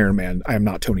am Iron Man. I am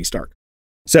not Tony Stark.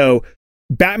 So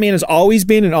Batman has always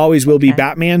been and always will be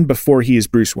Batman before he is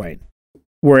Bruce Wayne.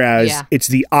 Whereas it's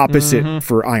the opposite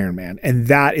for Iron Man. And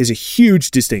that is a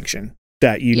huge distinction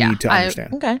that you need to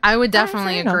understand. Okay. I would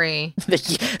definitely agree.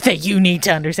 that you need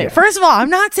to understand. First of all,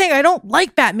 I'm not saying I don't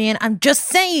like Batman. I'm just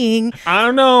saying. I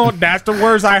don't know. That's the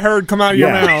words I heard come out of your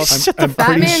mouth. I'm pretty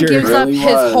Batman sure gives it up really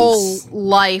his was. whole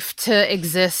life to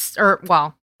exist,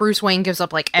 Bruce Wayne gives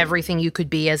up like everything you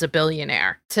could be as a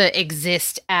billionaire to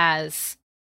exist as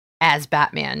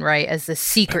Batman, right? As the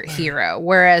secret hero.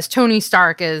 Whereas Tony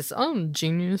Stark is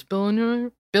genius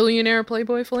billionaire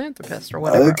playboy philanthropist or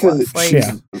whatever it was. Like,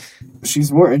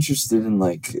 she's more interested in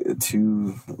like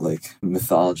two like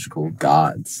mythological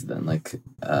gods than like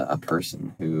a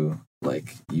person who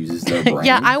like uses their brain.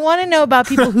 Yeah, I want to know about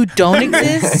people who don't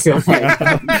exist.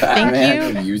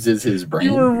 Thank you. Uses his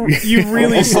brain. You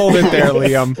really sold it there,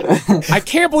 Liam. I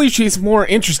can't believe she's more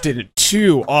interested in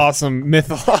two awesome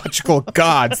mythological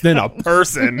gods than a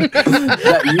person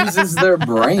that uses their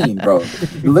brain, bro.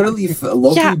 Literally,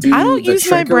 Loki I don't use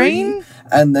my brain.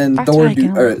 And then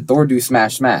Thor do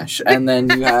smash, and then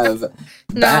you have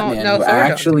Batman who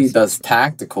actually does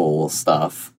tactical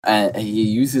stuff, and he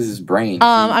uses his brain.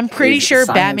 I'm pretty sure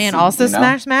Batman also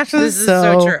smashes. This is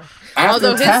so true.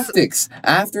 After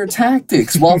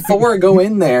tactics, while Thor go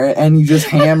in there and he just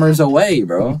hammers away,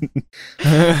 bro.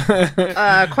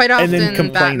 Quite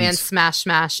often, Batman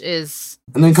smash is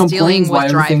and then complains why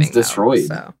everything's destroyed.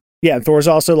 So. Yeah, Thor's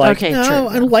also like, no,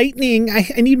 lightning. I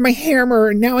need my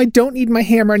hammer. Now I don't need my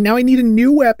hammer. Now I need a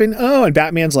new weapon. Oh, and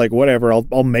Batman's like, whatever.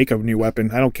 I'll make a new weapon.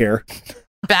 I don't care.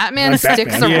 Batman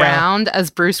sticks around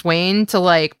as Bruce Wayne to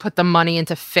like put the money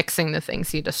into fixing the things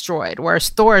he destroyed, whereas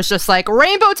Thor is just like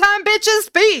rainbow time,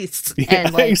 bitches, peace,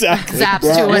 and like zaps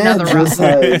to another realm.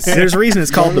 There's a reason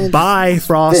it's called the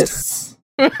Bifrost.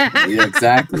 Yeah,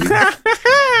 exactly.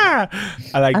 I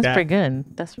like that. That's pretty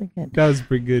good. That's pretty good. That was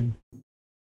pretty good.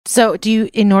 So,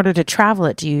 in order to travel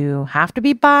it, do you have to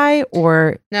be bi,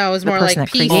 or no? It was the more person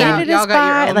like that peace created out. it Y'all is got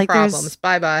your bi? own Like, problems.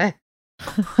 Bye bye.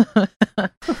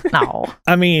 No.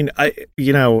 I mean, I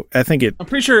think it. I'm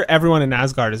pretty sure everyone in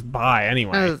Asgard is bi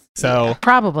anyway. So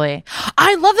probably.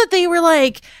 I love that they were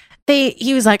like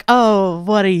he was like, "Oh,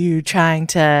 what are you trying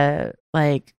to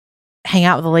like hang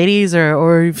out with the ladies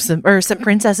or some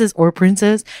princesses or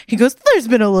princes?" He goes, "There's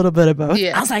been a little bit of both."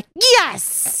 Yeah. I was like,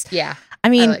 "Yes." Yeah. I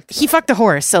mean, he fucked a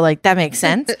horse, so like that makes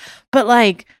sense. But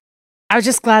like I was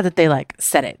just glad that they like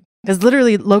said it. Because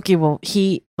literally Loki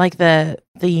the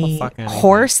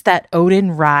horse that Odin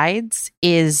rides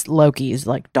is Loki's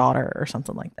like daughter or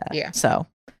something like that. Yeah. So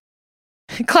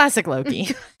classic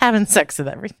Loki having sex with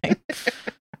everything.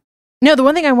 No, the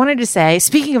one thing I wanted to say,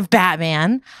 speaking of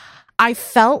Batman, I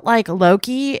felt like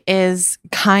Loki is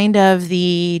kind of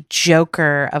the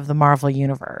Joker of the Marvel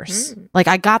Universe. Like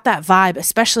I got that vibe,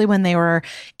 especially when they were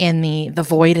in the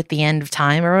void at the end of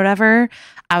time or whatever.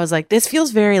 I was like, this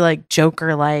feels very like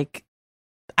Joker, like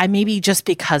I maybe just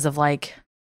because of like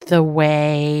the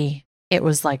way it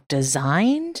was like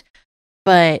designed,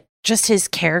 but just his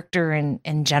character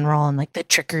in general and like the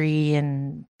trickery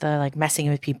and the like messing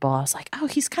with people. I was like, oh,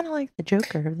 he's kind of like the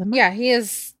Joker of the movie. Yeah, he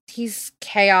is. He's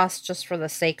chaos just for the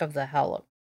sake of the hell.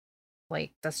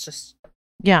 Like that's just.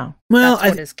 Yeah. Well, that's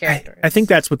what his character is. I think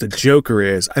that's what the Joker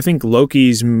is. I think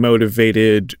Loki's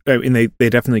motivated. I mean, they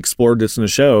definitely explored this in the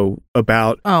show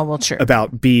about. Oh well, sure.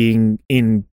 About being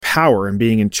in power and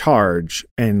being in charge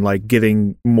and like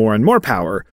getting more and more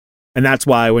power. And that's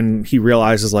why when he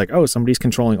realizes like, oh, somebody's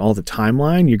controlling all the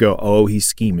timeline, you go, oh, he's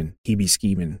scheming. He be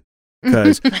scheming.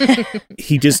 Because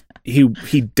he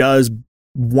does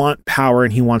want power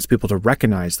and he wants people to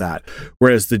recognize that.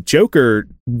 Whereas the Joker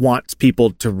wants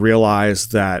people to realize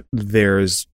that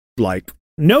there's like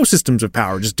no systems of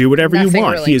power. Just do whatever you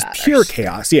want. Really he is matters. pure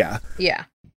chaos. Yeah. Yeah.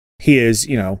 He is,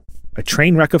 a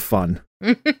train wreck of fun.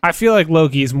 I feel like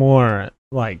Loki's more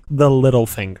like the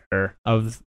Littlefinger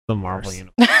of the Marvel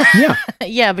universe. Yeah.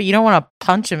 Yeah, but you don't want to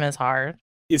punch him as hard.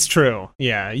 It's true.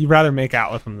 Yeah, you'd rather make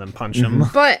out with him than punch him.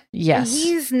 But yes,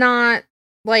 he's not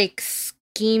like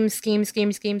scheme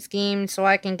so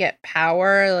I can get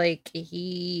power. Like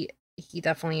he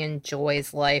definitely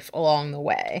enjoys life along the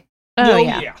way. Oh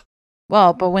yeah.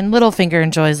 Well, but when Littlefinger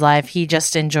enjoys life, he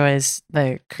just enjoys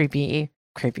the creepy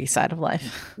side of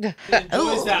life. He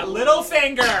enjoys that little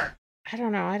finger. I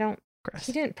don't know. Gross.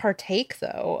 He didn't partake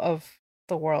though of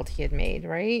the world he had made,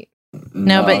 right?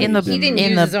 No, but he didn't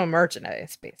use his own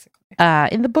merchandise, basically.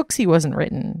 In the books, he wasn't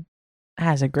written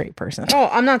as a great person. Oh,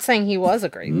 I'm not saying he was a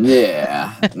great person.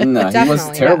 Yeah. No, he was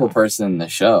a terrible person in the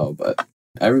show, but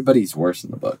Everybody's worse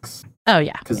in the books. Oh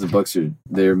yeah, because the books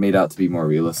they're made out to be more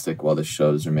realistic, while the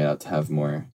shows are made out to have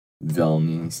more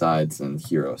villainy sides and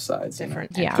hero sides.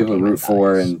 Different. Yeah, people to root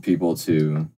for and people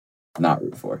to not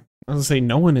root for. I was gonna say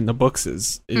no one in the books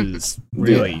is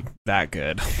really that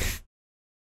good.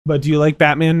 But do you like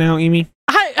Batman now, Amy?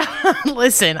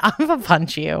 Listen, I'm gonna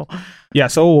punch you. Yeah,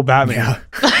 so will Batman.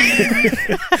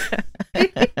 Yeah.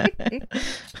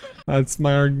 That's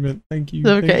my argument. Thank you.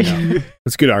 Okay. Thank you.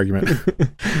 That's a good argument.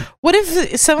 What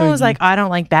if someone was like, I don't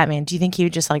like Batman? Do you think he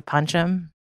would just like punch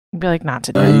him? He'd be like, not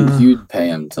today. You'd pay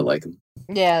him to like him.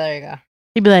 Yeah, there you go.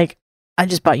 He'd be like, I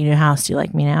just bought you a new house. Do you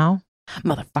like me now?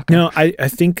 Motherfucker. No, I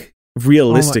think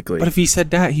realistically. But if he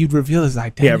said that, he'd reveal his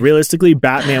identity. Yeah, realistically,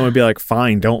 Batman would be like,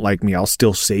 fine, don't like me. I'll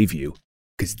still save you.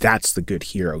 Because that's the good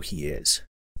hero he is.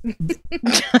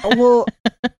 Well,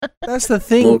 that's the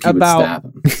thing Loki about,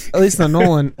 at least the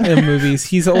Nolan movies.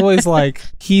 He's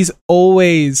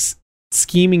always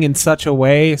scheming in such a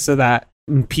way so that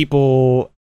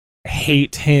people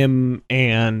hate him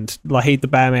and hate the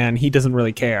Batman. He doesn't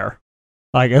really care.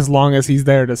 Like, as long as he's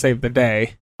there to save the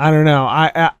day. I don't know.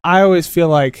 I always feel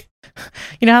like,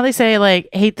 you know how they say, like,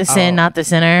 hate the sin, not the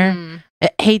sinner?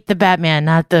 Hate the Batman,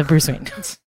 not the Bruce Wayne.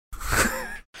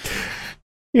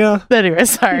 Yeah. Anyway,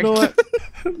 sorry. You know what?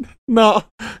 No.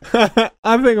 I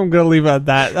think I'm going to leave it at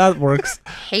that. That works.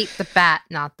 Hate the bat,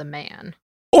 not the man.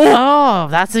 Oh,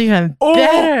 that's even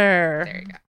better. There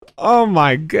you go. Oh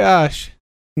my gosh.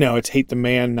 No, it's hate the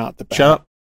man, not the bat. Shut up.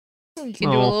 You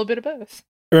can do a little bit of both.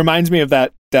 It reminds me of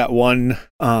that one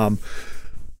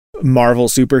Marvel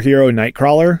superhero,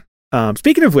 Nightcrawler.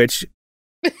 Speaking of which...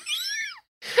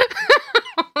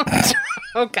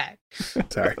 Okay.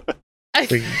 Sorry.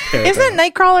 Isn't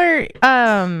Nightcrawler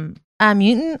a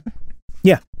mutant?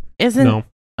 Yeah. No.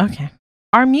 Okay.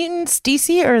 Are mutants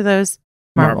DC or are those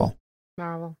Marvel?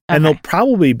 Marvel. Okay. And they'll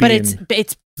probably be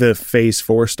it's the Phase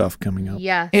 4 stuff coming up.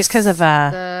 Yeah. It's because of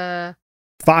the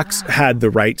Fox had the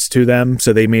rights to them,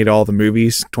 so they made all the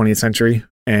movies 20th century.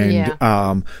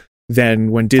 And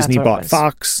then when Disney bought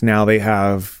Fox, now they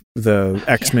have the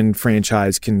X-Men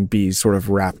franchise can be sort of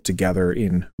wrapped together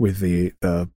in with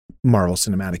the Marvel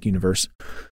Cinematic Universe.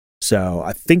 So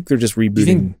I think they're just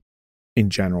rebooting in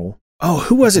general. Oh,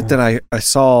 who was it that I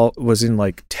saw was in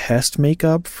like test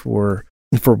makeup for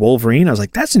Wolverine? I was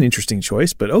like, that's an interesting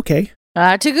choice, but okay.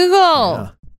 To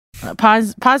Google.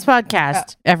 Pause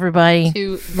podcast, everybody.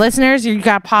 Listeners, you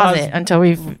got to pause it until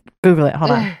we Google it.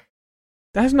 Hold on.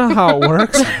 That's not how it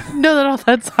works. No,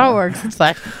 that's how it works. It's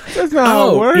like, that's not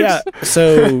how it works. Yeah.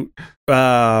 So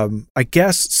I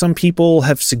guess some people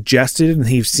have suggested and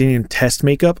he's seen test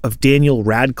makeup of Daniel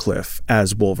Radcliffe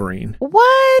as Wolverine.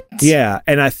 What? Yeah.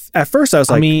 And at first I was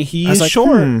like, I mean, he is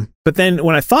short. But then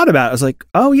when I thought about it, I was like,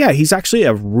 oh yeah, he's actually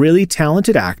a really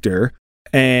talented actor.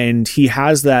 And he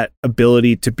has that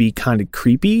ability to be kind of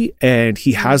creepy. And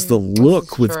he has the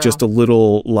look with just a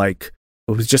little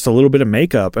bit of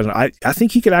makeup. And I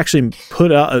think he could actually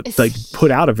put out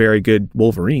a very good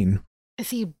Wolverine.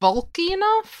 Is he bulky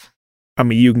enough? I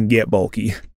mean, you can get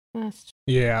bulky.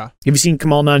 Yeah. Have you seen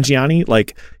Kumail Nanjiani?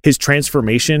 Like his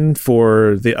transformation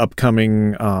for the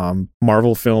upcoming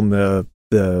Marvel film, the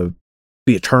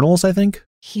Eternals, I think.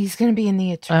 He's gonna be in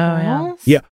the Eternals.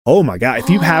 Yeah. Oh my god! If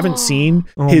you haven't seen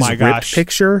his ripped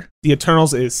picture, the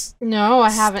Eternals is. No, I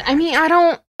haven't. I mean, I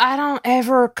don't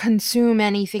ever consume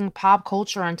anything pop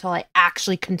culture until I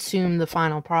actually consume the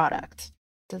final product.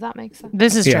 Does that make sense?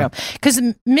 This is true. Because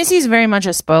Missy's very much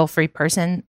a spoil-free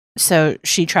person, so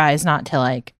she tries not to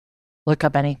like look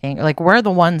up anything. Like we're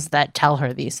the ones that tell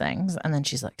her these things, and then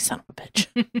she's like, "Son of a bitch."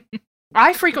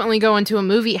 I frequently go into a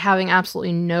movie having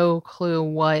absolutely no clue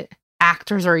what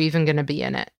actors are even going to be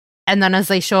in it. And then as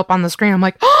they show up on the screen, I'm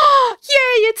like, oh,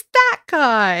 yay, it's that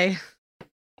guy.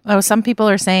 Oh, some people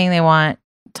are saying they want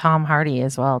Tom Hardy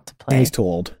as well to play. He's too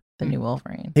old. The new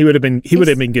Wolverine. He would have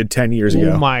been good 10 years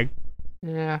ago. Oh my.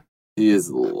 Yeah. He is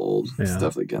a little old. Yeah. He's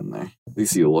definitely getting there. At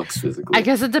least he looks physically. I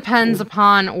guess it depends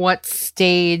upon what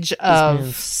stage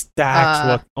of stacked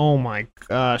look. Oh my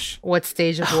gosh. What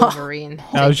stage of Wolverine?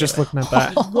 I was just looking at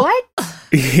that. What?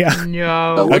 Yeah.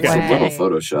 No. That looks a little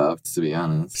photoshopped, to be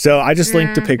honest. So I just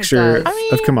linked a picture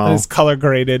of Kamal. It's color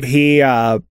graded. He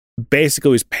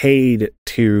basically was paid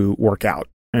to work out.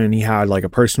 And he had like a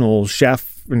personal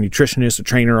chef, a nutritionist, a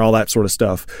trainer, all that sort of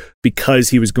stuff, because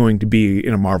he was going to be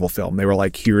in a Marvel film. They were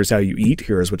like, here's how you eat,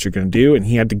 here's what you're going to do. And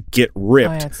he had to get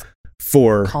ripped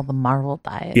for... called the Marvel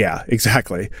diet. Yeah,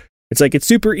 exactly. It's like, it's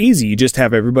super easy. You just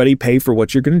have everybody pay for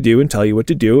what you're going to do and tell you what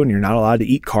to do. And you're not allowed to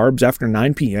eat carbs after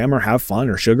 9 p.m. or have fun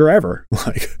or sugar ever.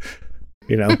 Like,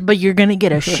 you know. But you're going to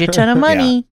get a shit ton of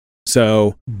money. Yeah.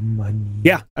 So, money.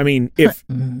 Yeah, I mean, if...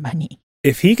 money.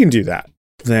 if he can do that,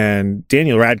 then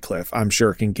Daniel Radcliffe, I'm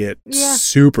sure, can get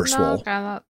super swole. Okay,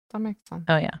 that makes sense.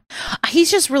 Oh yeah,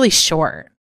 he's just really short.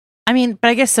 I mean, but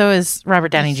I guess so is Robert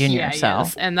Downey Jr. Yeah, so,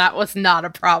 yes. And that was not a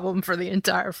problem for the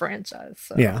entire franchise.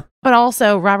 So. Yeah, but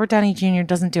also Robert Downey Jr.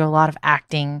 doesn't do a lot of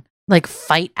acting, like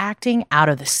fight acting, out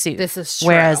of the suit. This is true.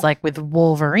 Whereas, like with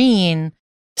Wolverine,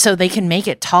 so they can make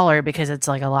it taller because it's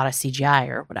like a lot of CGI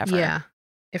or whatever. Yeah.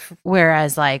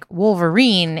 Whereas, like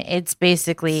Wolverine, it's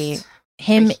basically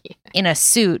him in a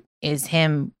suit is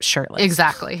him shirtless.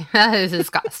 Exactly. That is his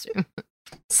costume.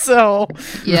 So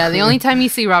yeah, the only time you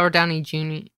see Robert Downey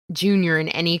Jr. in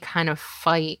any kind of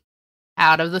fight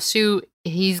out of the suit,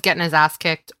 he's getting his ass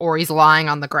kicked or he's lying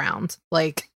on the ground.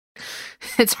 Like,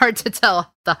 it's hard to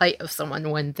tell the height of someone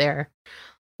when they're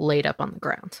laid up on the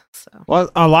ground. So, well,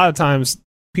 a lot of times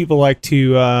people like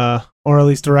to, or at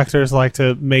least directors like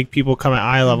to make people come at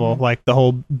eye level, like the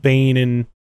whole Bane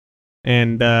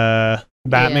and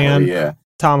Batman. Yeah.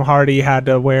 Tom Hardy had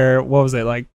to wear, what was it,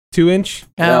 like 2-inch?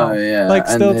 Oh yeah, like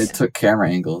and stilts? it took camera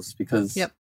angles because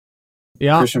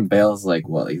Yeah, Christian Bale's like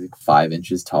 5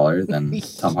 inches taller than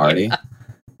Tom Hardy.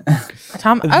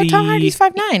 Tom Hardy's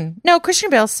 5'9". No, Christian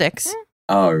Bale's 6.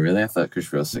 Oh really? I thought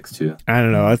Christian Bale was 6'2". I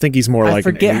don't know. I think he's more I like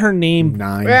forget her name.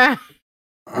 9. yeah.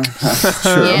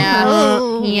 Sure.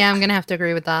 Yeah, I'm gonna have to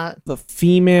agree with that. The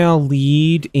female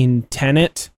lead in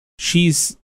Tenant,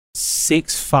 she's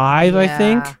 6'5", I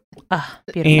think.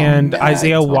 Beautiful. And Yeah,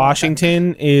 Isaiah totally.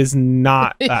 Washington is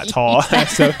not that tall,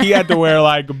 so he had to wear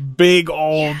like big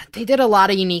old. They did a lot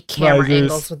of unique camera Risers.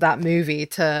 angles with that movie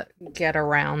to get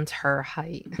around her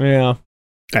height. Yeah,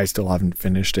 I still haven't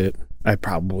finished it. I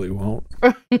probably won't.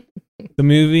 the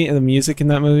movie and the music in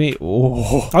that movie.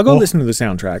 Oh, I'll go listen to the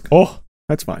soundtrack. Oh,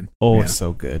 That's fine. yeah. It's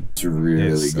so good. It's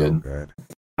really It's so good.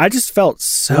 I just felt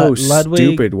so Ludwig.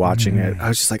 stupid watching it. I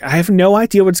was just like, I have no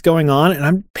idea what's going on, and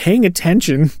I'm paying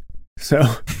attention. So,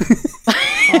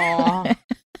 Aw.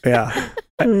 yeah.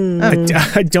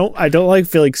 I don't like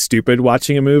feeling stupid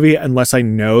watching a movie unless I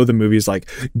know the movie's like,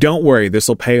 don't worry, this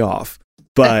will pay off.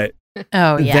 But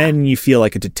Oh yeah. then you feel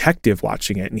like a detective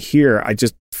watching it, and here I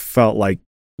just felt like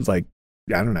I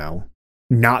don't know,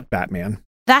 not Batman.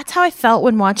 That's how I felt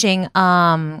when watching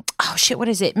what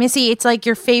is it? Missy, it's like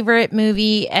your favorite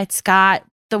movie. It's got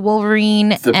the Wolverine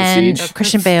The and Prestige.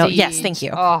 Christian Bale. Prestige. Yes, thank you.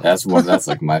 Oh, That's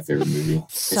like my favorite movie.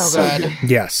 so It's good.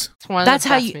 Yes. It's one of That's the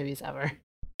how best you- movies ever.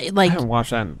 I Like haven't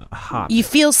watched that in a hot. you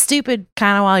feel stupid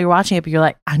kind of while you're watching it, but you're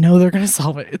like, I know they're gonna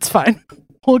solve it. It's fine.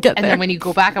 We'll get And there. then when you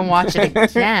go back and watch it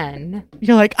again,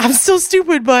 You're like, I'm still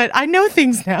stupid, but I know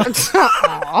things now.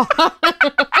 Aw.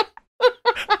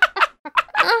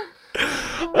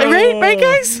 Right,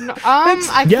 guys?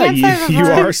 I Yeah, can't say I've you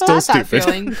ever are still thought that stupid.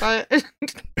 feeling, but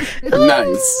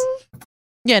Nice.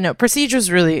 Yeah, no, Prestige was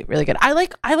really, really good. I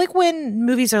like when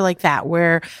movies are like that,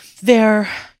 where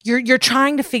you're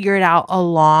trying to figure it out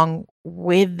along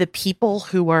with the people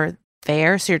who are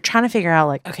there. So you're trying to figure out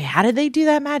like, okay, how did they do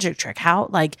that magic trick? How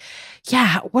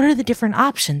what are the different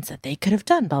options that they could have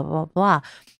done? Blah, blah, blah, blah.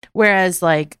 Whereas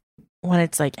like when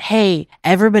it's like, hey,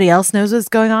 everybody else knows what's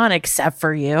going on except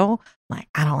for you. I'm like,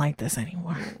 I don't like this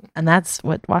anymore. And that's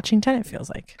what watching Tenet feels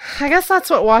like. I guess that's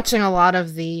what watching a lot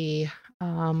of the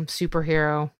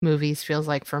superhero movies feels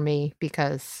like for me,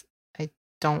 because I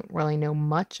don't really know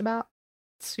much about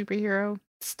superhero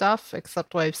stuff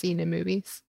except what I've seen in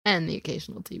movies and the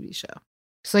occasional TV show.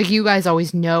 So like you guys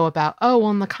always know about, oh,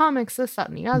 well, in the comics, this, that,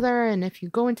 and the other, and if you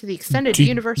go into the extended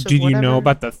universe of Did whatever. you know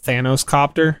about the Thanos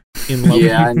copter in Loki?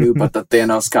 Yeah, I knew about the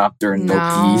Thanos copter and No.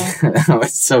 Loki. That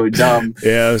was so dumb.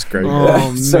 Yeah, it was great.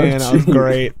 Oh So man, that was cheap.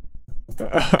 great.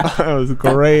 That was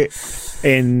great.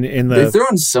 In They the threw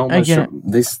in so much. get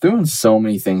They threw in so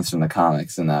many things from the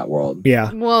comics in that world.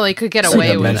 yeah, Well, they could get So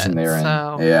away the with it. dimension they're in.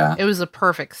 So Yeah. it was a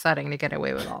perfect setting to get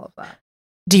away with all of that.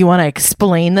 Do you want to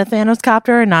explain the Thanos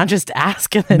copter and not just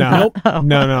ask? And then No. not, oh.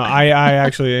 No. I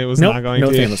actually was nope, not going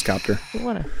no to. Thanos copter. You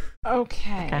wanna-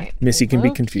 Okay. Okay. Missy can be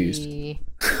Loki. confused.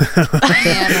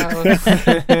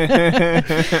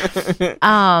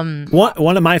 Thanos.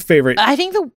 One of my favorite. I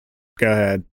think the Go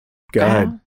ahead. Go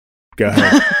ahead.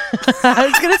 I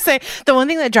was gonna say the one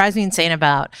thing that drives me insane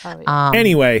about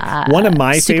Anyway, one of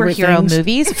my favorite superhero things.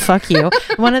 movies. Fuck you.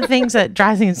 One of the things that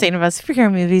drives me insane about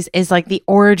superhero movies is like the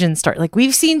origin story. Like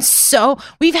we've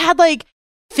had like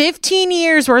 15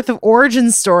 years worth of origin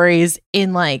stories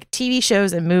in like TV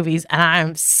shows and movies, and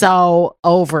I'm so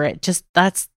over it. Just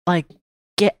that's like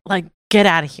get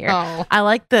out of here. Oh. I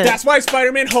like the That's why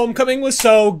Spider-Man: Homecoming was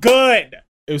so good.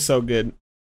 It was so good.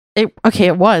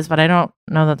 It was, but I don't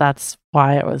know that that's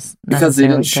why it was because they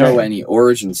didn't show any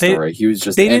origin story. He was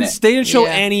just they didn't show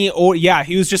any. Or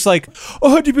he was just like, oh,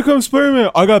 how'd you become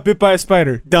Spider-Man? I got bit by a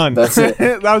spider. Done. That's it.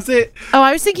 That was it. Oh,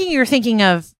 I was thinking you were thinking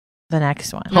of the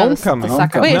next one. Homecoming. The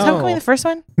second. Wait, is Homecoming the first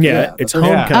one? Yeah, it's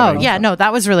Homecoming. Oh, yeah, no,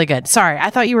 that was really good. Sorry, I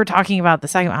thought you were talking about the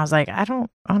second one. I was like, I don't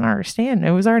understand.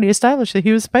 It was already established that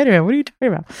he was Spider-Man. What are you talking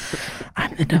about?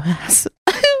 I'm the dumbass.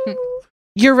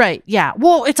 You're right. Yeah.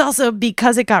 Well, it's also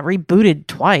because it got rebooted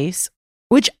twice,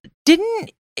 which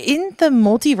didn't in the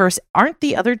multiverse. Aren't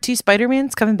the other two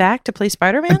Spider-Mans coming back to play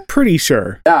Spider-Man? I'm pretty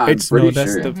sure. Yeah, it's pretty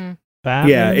sure.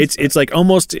 Yeah, it's like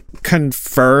almost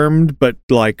confirmed, but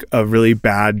like a really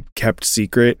bad kept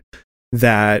secret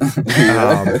that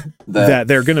that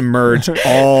they're going to merge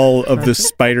all of the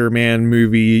Spider-Man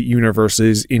movie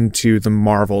universes into the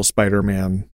Marvel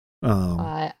Spider-Man.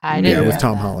 I didn't with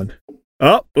Tom Holland.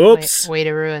 Oh, oops. Way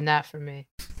to ruin that for me.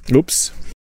 Oops.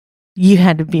 You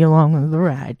had to be along with the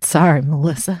ride. Sorry,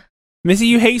 Melissa. Missy,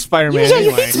 you hate Spider-Man. Yeah, you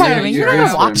hate Spider-Man. You're not going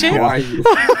to watch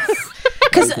it.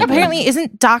 Because apparently,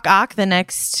 isn't Doc Ock the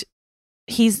next?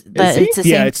 It's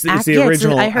the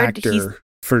original actor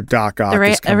for Doc Ock.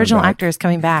 The original actor is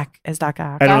coming back as Doc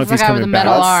Ock. I don't know if he's coming with the back.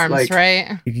 metal arms,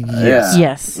 right?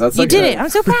 Yes. You did it. I'm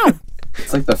so proud.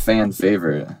 It's like the fan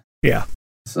favorite. Yeah.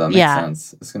 So that makes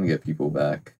sense. It's going to get people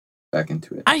back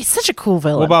into it. He's such a cool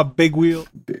villain. What about Big Wheel?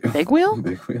 Big Wheel?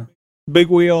 Big Wheel. Big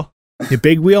Wheel. The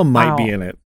Big Wheel might be in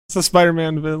it. It's a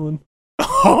Spider-Man villain.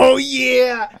 Oh,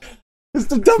 yeah. It's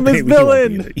the dumbest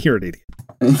villain. You're an idiot.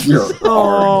 You're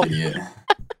an idiot.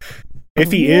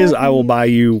 If he is, I will buy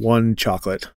you one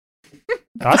chocolate.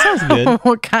 That sounds good.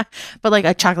 What kind? But like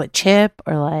a chocolate chip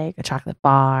or like a chocolate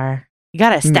bar. You got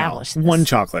to establish this. One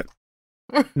chocolate.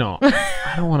 No,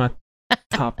 I don't want a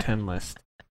top 10 list.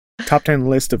 Top 10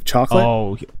 list of chocolate?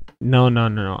 Oh,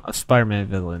 no. Spider-Man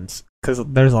villains. Because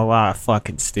there's a lot of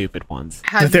fucking stupid ones.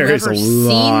 Have you ever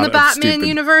seen the Batman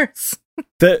universe?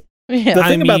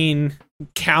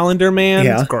 Calendar Man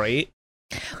is great.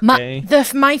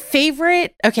 My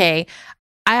favorite. Okay,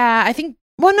 I think.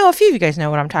 Well, no, a few of you guys know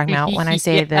what I'm talking about when I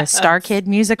say the Star Kid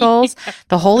musicals.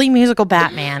 The Holy Musical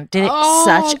Batman did it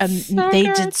they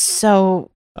did so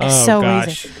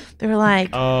amazing. They were like,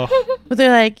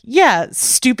 yeah,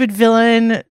 stupid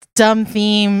villain, dumb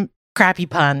theme, crappy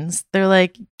puns. They're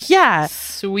like, yeah,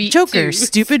 sweet Joker,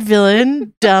 stupid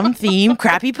villain, dumb theme,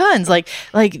 crappy puns. Like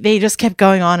they just kept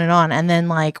going on. And then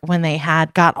like when they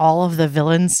got all of the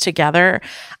villains together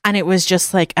and it was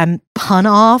just like a pun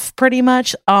off pretty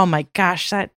much. Oh my gosh,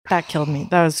 that killed me.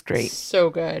 That was great. So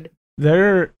good.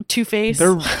 Their Two-Face.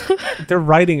 Their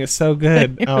writing is so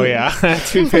good. Oh yeah.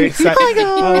 Two-Face.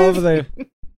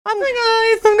 I'm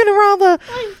gonna rob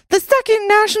the Second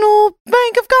National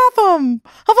Bank of Gotham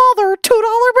of all their $2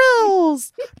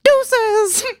 bills.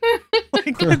 Deuces.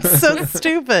 Like, it's so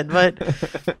stupid, but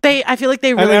I feel like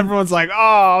they really. And everyone's like,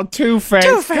 "Oh,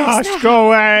 Two-Face, gosh, go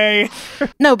away."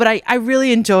 No, but I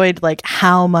really enjoyed like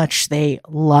how much they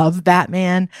love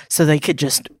Batman, so they could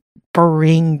just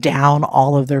bring down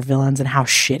all of their villains and how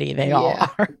shitty they all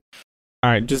are. All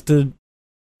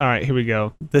right, here we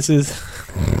go. This is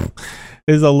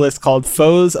a list called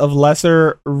Foes of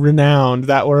Lesser Renown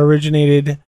that were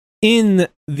originated in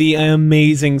the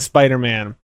Amazing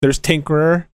Spider-Man. There's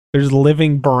Tinkerer, there's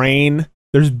Living Brain,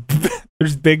 there's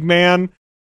Big Man,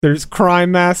 there's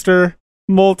Crime Master,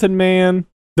 Molten Man,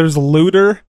 there's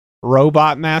Looter,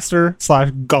 Robot Master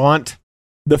 / Gaunt,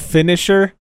 The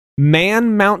Finisher,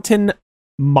 Man Mountain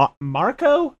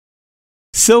Marco,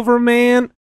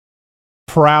 Silverman,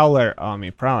 Prowler.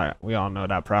 Prowler. We all know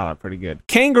that Prowler pretty good.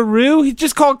 Kangaroo. He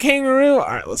just called Kangaroo. All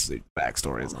right, let's see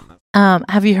backstories on that.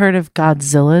 Have you heard of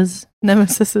Godzilla's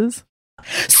nemesises?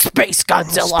 Space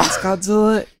Godzilla. Space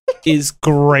Godzilla is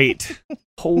great.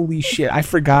 Holy shit! I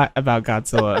forgot about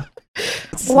Godzilla.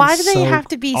 Why do they have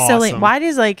to be so lame? Why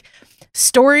does like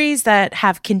stories that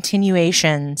have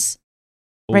continuations?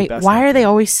 Right? Why are they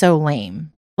always so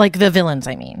lame? Like the villains,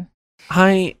 I mean.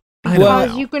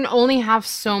 Well, you can only have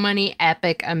so many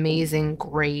epic, amazing,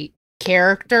 great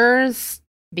characters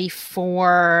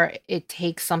before it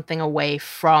takes something away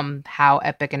from how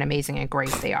epic and amazing and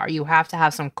great they are. You have to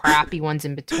have some crappy ones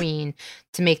in between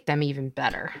to make them even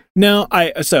better. No,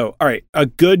 all right, a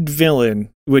good villain,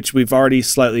 which we've already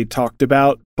slightly talked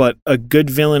about, but a good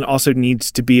villain also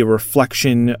needs to be a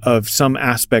reflection of some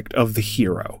aspect of the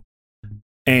hero.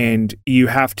 And you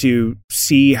have to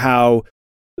see how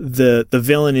the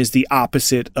villain is the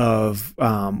opposite of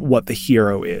what the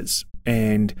hero is.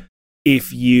 And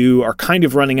if you are kind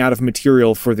of running out of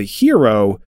material for the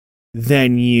hero,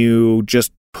 then you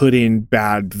just put in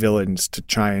bad villains to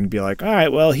try and be like, all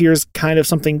right, well, here's kind of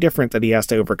something different that he has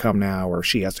to overcome now, or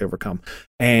she has to overcome.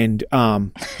 And,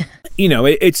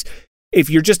 it's, if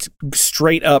you're just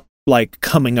straight up like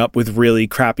coming up with really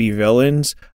crappy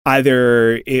villains,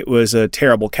 either it was a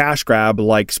terrible cash grab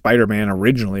like Spider-Man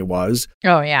originally was.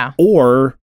 Oh yeah.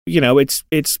 Or, it's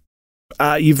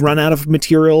you've run out of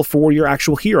material for your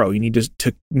actual hero. You need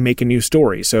to make a new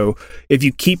story. So if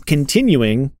you keep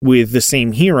continuing with the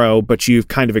same hero, but you've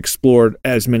kind of explored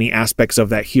as many aspects of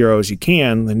that hero as you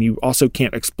can, then you also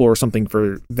can't explore something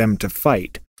for them to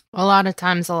fight. A lot of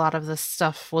times, a lot of this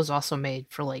stuff was also made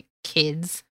for like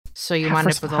kids. So you wind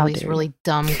up with all these really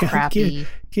dumb, crappy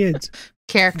kids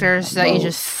characters that you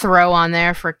just throw on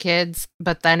there for kids,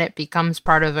 but then it becomes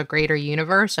part of a greater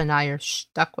universe, and now you're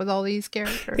stuck with all these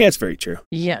characters. Yeah, it's very true.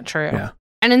 Yeah, true. Yeah.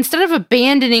 And instead of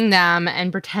abandoning them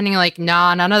and pretending like,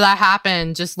 nah, none of that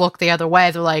happened, just look the other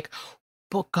way, they're like,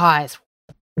 but guys,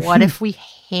 what if we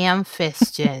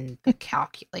ham-fisted the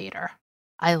calculator?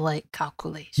 I like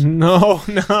calculation. No,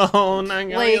 not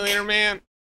calculator, man.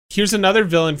 Here's another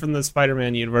villain from the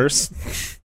Spider-Man universe.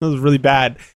 That was really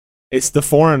bad. It's the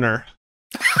Foreigner.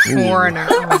 Foreigner.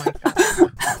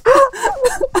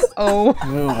 Oh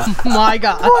my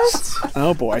gosh.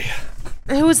 Oh boy.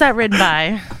 Who was that written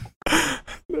by?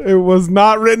 It was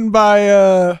not written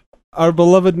by our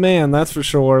beloved man, that's for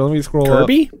sure. Let me scroll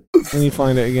Kirby? up. Let me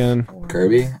find it again.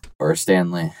 Kirby or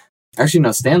Stan Lee? Actually,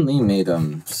 no, Stan Lee made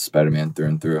Spider-Man through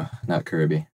and through, not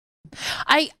Kirby.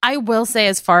 I will say,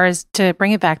 as far as to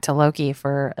bring it back to Loki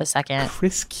for a second,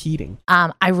 Chris Keating.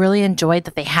 I really enjoyed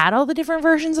that they had all the different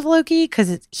versions of Loki,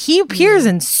 because he appears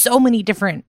in so many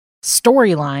different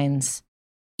storylines,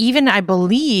 even I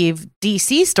believe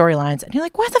DC storylines, and you're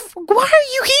like, why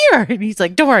are you here? And he's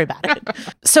like, don't worry about it.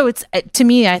 So it's, to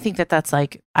me, I think that's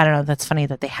like, I don't know, that's funny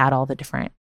that they had all the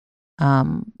different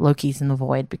Lokis in the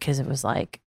Void, because it was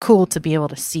like cool to be able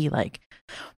to see like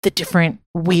the different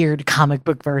weird comic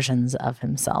book versions of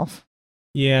himself.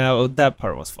 Yeah, well, that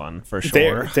part was fun for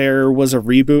sure. There was a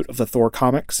reboot of the Thor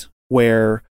comics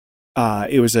where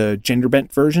it was a gender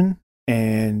bent version,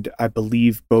 and I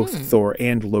believe both Thor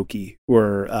and Loki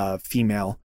were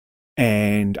female.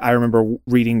 And I remember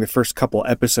reading the first couple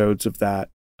episodes of that,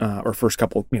 or first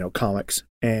couple, comics,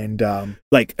 and I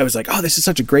was like, oh, this is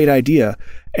such a great idea.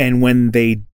 And when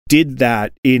they did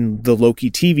that in the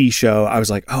Loki TV show, I was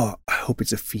like, oh, I hope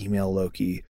it's a female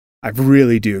Loki. I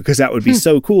really do, because that would be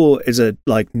so cool as a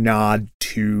nod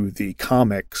to the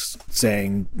comics,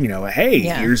 saying, hey,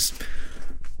 here's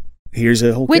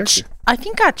a whole character. I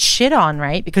think got shit on,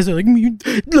 right? Because they're like,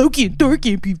 Loki and Thor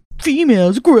can't be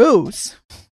females, gross.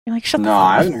 You're like, shut the fuck up.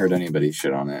 I haven't heard anybody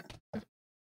shit on it.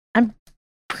 I'm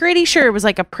pretty sure it was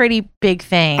like a pretty big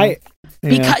thing.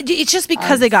 Because it's just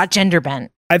because they got gender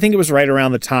bent. I think it was right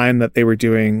around the time that they were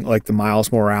doing the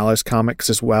Miles Morales comics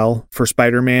as well for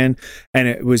Spider-Man. And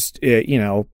it was,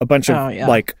 a bunch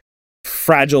of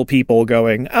fragile people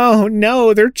going, oh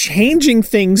no, they're changing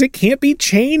things. It can't be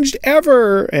changed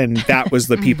ever. And that was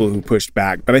the people who pushed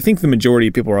back. But I think the majority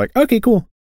of people were like, okay, cool.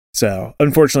 So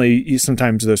unfortunately,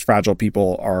 sometimes those fragile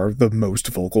people are the most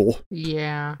vocal.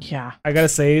 Yeah. Yeah. I gotta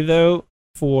say though,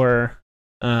 for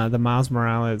the Miles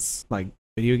Morales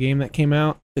video game that came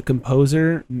out, the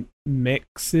composer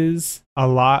mixes a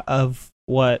lot of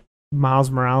what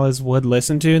Miles Morales would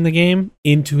listen to in the game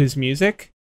into his music,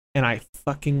 and I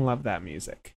fucking love that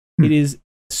music. It is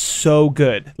so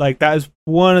good. That is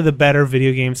one of the better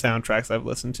video game soundtracks I've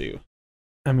listened to.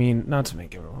 I mean, not to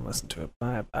make everyone listen to it,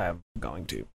 but I'm going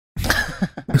to.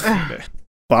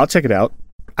 Well, I'll check it out.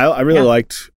 I really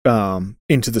liked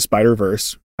Into the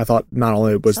Spider-Verse. I thought not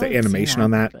only was the animation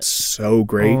on that so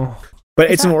great, but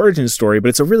it's an origin story, but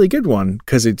it's a really good one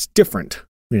because it's different.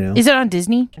 Is it on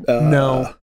Disney?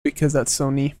 No, because that's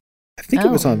Sony. I think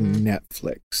it was on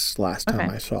Netflix last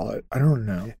time I saw it. I don't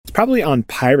know. It's probably on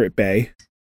Pirate Bay.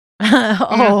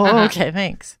 Oh, okay,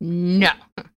 thanks. No.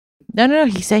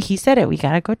 He said it. We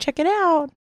gotta go check it out.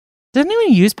 Doesn't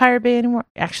anyone use Pirate Bay anymore?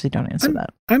 Actually, don't answer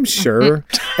that. I'm sure.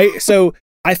 So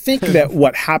I think that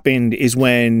what happened is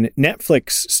when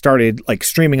Netflix started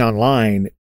streaming online,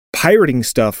 pirating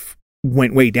stuff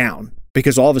went way down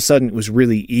because all of a sudden it was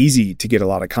really easy to get a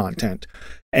lot of content.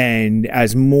 And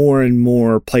as more and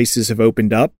more places have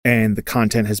opened up and the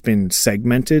content has been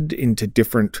segmented into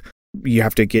different, you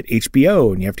have to get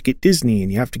HBO and you have to get Disney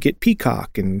and you have to get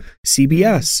Peacock and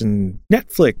CBS and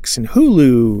Netflix and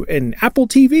Hulu and Apple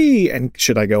TV. And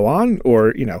should I go on?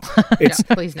 Or, it's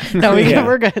no, please no. No,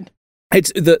 we're good.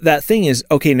 It's that thing is,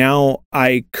 okay, now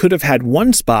I could have had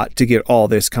one spot to get all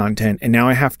this content and now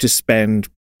I have to spend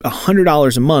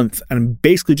 $100 a month, and I'm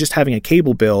basically just having a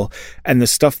cable bill, and the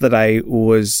stuff that I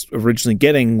was originally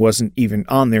getting wasn't even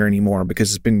on there anymore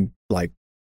because it's been like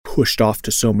pushed off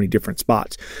to so many different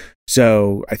spots.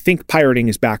 So I think pirating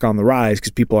is back on the rise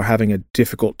because people are having a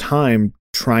difficult time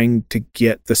trying to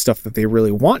get the stuff that they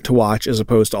really want to watch as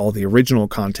opposed to all the original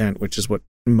content, which is what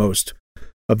most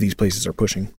of these places are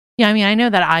pushing. Yeah, I mean, I know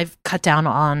that I've cut down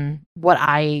on what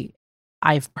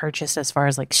I've purchased as far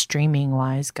as like streaming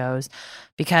wise goes,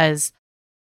 because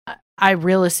I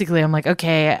realistically, I'm like,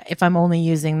 okay, if I'm only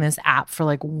using this app for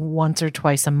like once or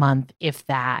twice a month, if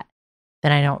that,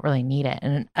 then I don't really need it.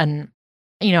 And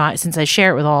you know, since I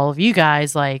share it with all of you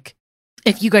guys, like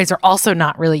if you guys are also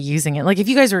not really using it, like if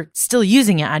you guys are still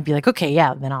using it, I'd be like, okay,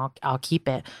 yeah, then I'll keep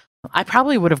it. I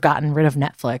probably would have gotten rid of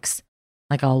Netflix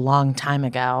like a long time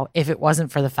ago if it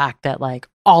wasn't for the fact that like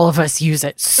all of us use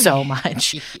it so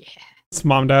much. Yeah. It's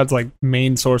mom and dad's like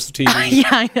main source of TV. Yeah,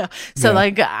 I know. So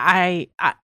like I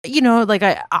you know, like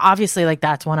I obviously like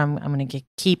that's one I'm going to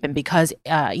keep, and because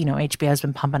you know, HBO has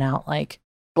been pumping out like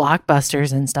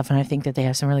blockbusters and stuff, and I think that they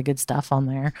have some really good stuff on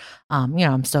there. You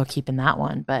know, I'm still keeping that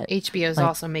one, but HBO is like,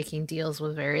 also making deals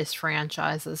with various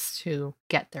franchises to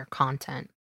get their content.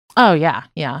 Oh yeah,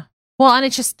 yeah. Well, and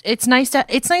it's nice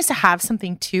to have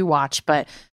something to watch, but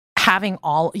having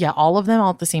all of them all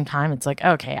at the same time, it's like,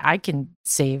 okay, I can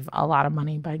save a lot of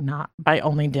money by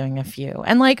only doing a few.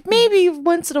 And like maybe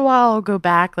once in a while I'll go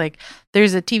back. Like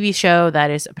there's a TV show that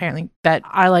is apparently that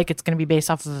I like. It's going to be based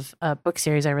off of a book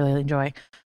series I really enjoy.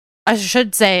 I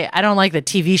should say I don't like the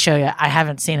TV show yet. I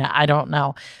haven't seen it. I don't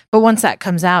know. But once that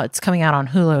comes out, it's coming out on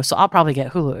Hulu. So I'll probably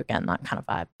get Hulu again, that kind of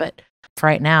vibe. But for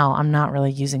right now, I'm not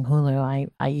really using Hulu.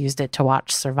 I used it to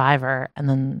watch Survivor, and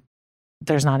then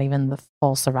there's not even the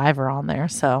full Survivor on there.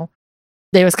 So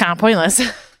it was kind of pointless.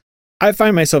 I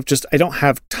find myself I don't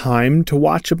have time to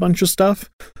watch a bunch of stuff.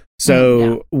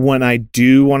 So when I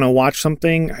do want to watch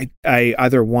something, I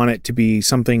either want it to be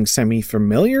something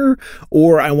semi-familiar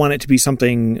or I want it to be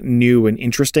something new and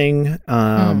interesting.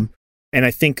 And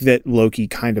I think that Loki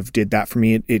kind of did that for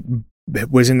me. It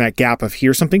was in that gap of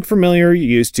here's something familiar you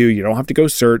used to. You don't have to go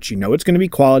search. You know it's going to be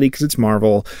quality because it's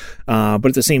Marvel. But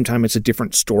at the same time, it's a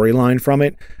different storyline from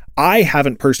it. I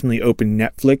haven't personally opened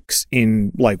Netflix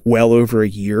in like well over a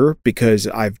year because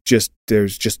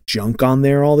there's just junk on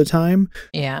there all the time.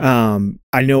 Yeah.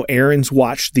 I know Erin's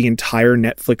watched the entire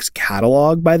Netflix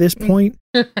catalog by this point.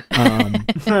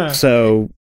 So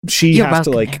she has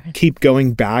to like Erin. Keep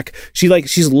going back.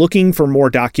 She's looking for more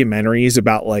documentaries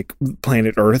about like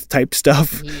planet Earth type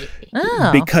stuff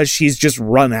because she's just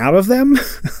run out of them.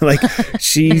 Like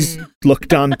she's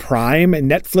looked on Prime and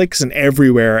Netflix and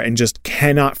everywhere and just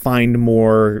cannot find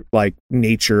more like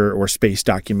nature or space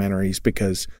documentaries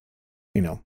because, you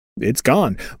know, it's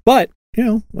gone. But you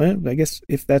know, well, I guess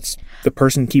if that's the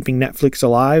person keeping Netflix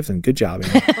alive, then good job.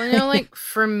 Well, you know, like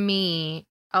for me,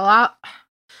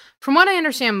 from what I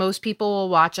understand, most people will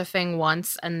watch a thing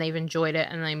once and they've enjoyed it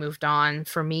and they moved on.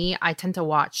 For me, I tend to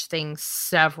watch things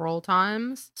several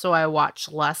times. So I watch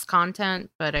less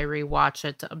content, but I rewatch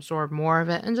it to absorb more of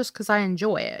it and just because I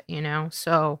enjoy it, you know?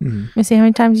 So. Let me see how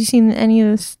many times you've seen any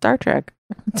of the Star Trek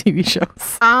TV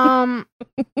shows. On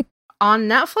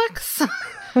Netflix?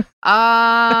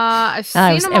 I've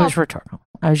seen them all. It was rhetorical.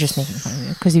 I was just making fun of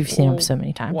you because you've seen them so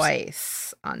many times.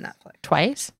 Twice on Netflix.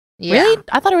 Twice? Yeah. Really?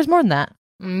 I thought it was more than that.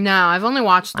 No, I've only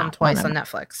watched them twice on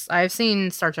Netflix. I've seen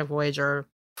Star Trek Voyager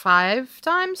 5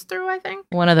 times through, I think.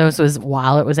 One of those was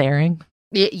while it was airing.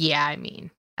 Yeah, I mean,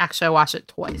 actually, I watched it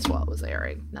twice while it was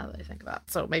airing. Now that I think about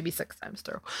it, so maybe 6 times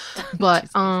through. But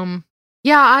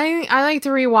yeah, I like to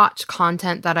rewatch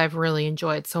content that I've really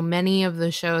enjoyed. So many of the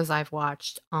shows I've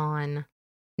watched on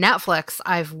Netflix,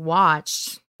 I've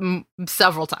watched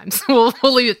several times. We'll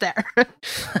leave it there.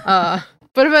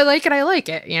 But if I like it, I like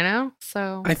it, you know?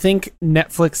 So I think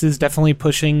Netflix is definitely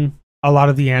pushing a lot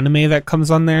of the anime that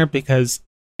comes on there because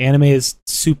anime is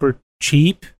super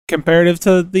cheap comparative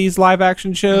to these live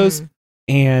action shows.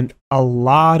 And a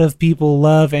lot of people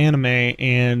love anime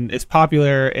and it's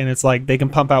popular and it's like they can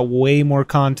pump out way more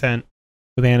content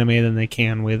with anime than they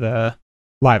can with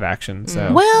live action.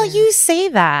 So well, you say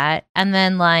that and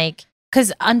then like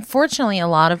because unfortunately a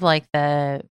lot of like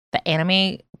the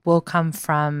anime will come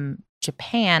from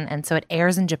Japan, and so it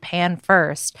airs in Japan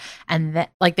first, and then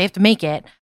like they have to make it,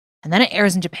 and then it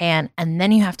airs in Japan, and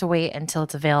then you have to wait until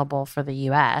it's available for the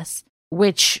US,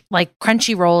 which like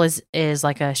Crunchyroll is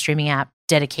like a streaming app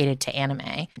dedicated to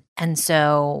anime. And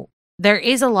so there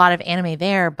is a lot of anime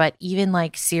there, but even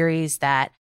like series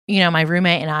that, you know, my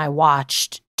roommate and I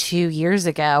watched 2 years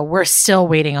ago, we're still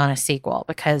waiting on a sequel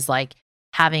because like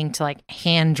having to like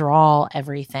hand draw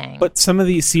everything. But some of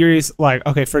these series, like,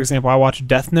 okay, for example, I watched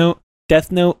Death Note.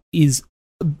 Death Note is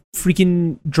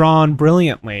freaking drawn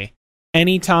brilliantly.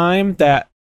 Anytime that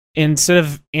instead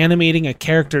of animating a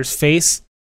character's face,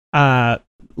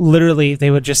 literally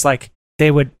they would just like,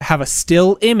 they would have a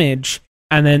still image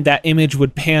and then that image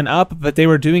would pan up, but they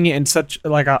were doing it in such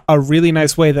like a really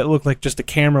nice way that looked like just the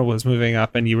camera was moving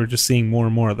up and you were just seeing more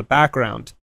and more of the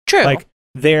background. True. Like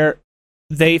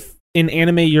in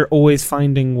anime, you're always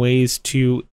finding ways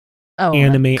to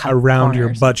animate around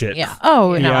your budget. Yeah.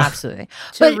 Oh, no, absolutely.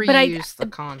 To reuse the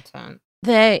content.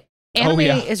 The anime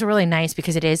is really nice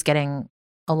because it is getting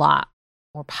a lot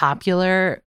more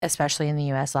popular, especially in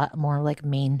the US, a lot more like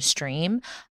mainstream.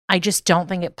 I just don't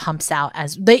think it pumps out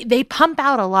as they pump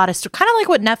out a lot of stuff, kind of like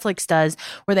what Netflix does,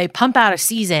 where they pump out a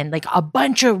season, like a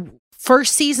bunch of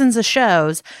first seasons of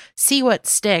shows, see what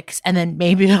sticks, and then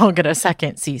maybe they'll get a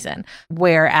second season.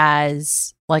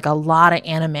 Whereas like a lot of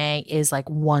anime is like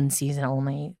one season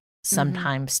only,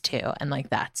 sometimes two, and like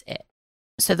that's it.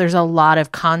 So there's a lot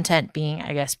of content being,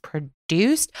 I guess,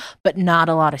 produced, but not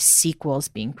a lot of sequels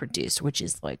being produced, which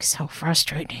is like so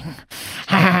frustrating.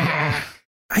 I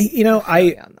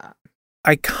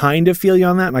kind of feel you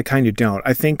on that, and I kind of don't.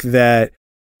 I think that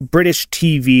British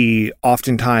TV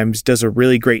oftentimes does a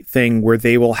really great thing where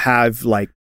they will have like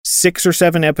 6 or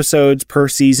 7 episodes per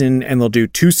season, and they'll do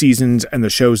 2 seasons, and the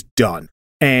show's done.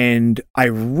 And I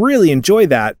really enjoy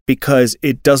that because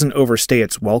it doesn't overstay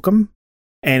its welcome.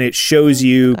 And it shows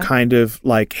you kind of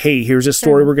like, hey, here's a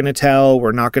story we're going to tell.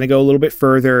 We're not going to go a little bit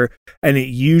further. And it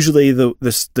usually,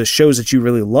 the shows that you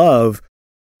really love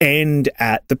end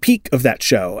at the peak of that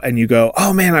show. And you go,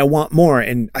 oh man, I want more.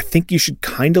 And I think you should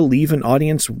kind of leave an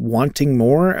audience wanting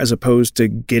more as opposed to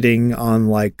getting on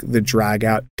like the drag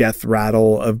out death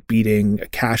rattle of beating a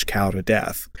cash cow to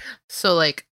death. So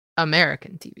like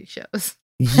American TV shows.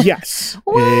 Yes,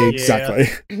 exactly.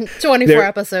 24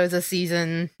 episodes a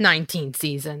season, 19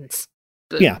 seasons.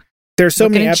 Yeah, there's so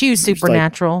many. Choose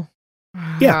Supernatural.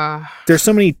 Yeah, there's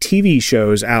so many TV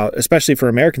shows out, especially for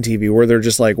American TV, where they're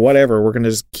just like, whatever, we're going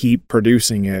to just keep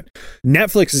producing it.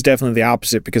 Netflix is definitely the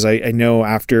opposite because I know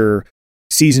after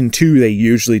season 2, they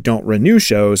usually don't renew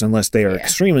shows unless they are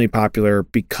extremely popular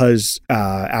because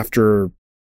on the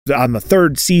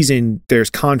 3rd season, there's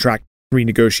contract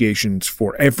renegotiations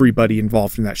for everybody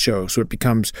involved in that show. So it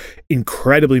becomes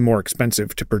incredibly more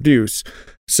expensive to produce.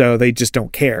 So they just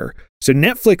don't care. So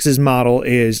Netflix's model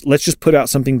is let's just put out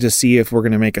something to see if we're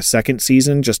going to make a second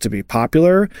season just to be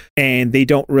popular. And they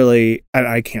don't really,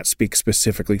 I can't speak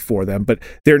specifically for them, but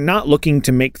they're not looking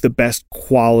to make the best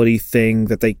quality thing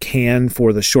that they can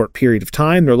for the short period of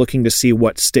time. They're looking to see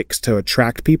what sticks to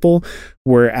attract people.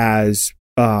 Whereas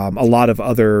a lot of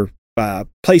other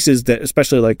places that,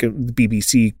 especially like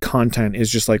BBC content, is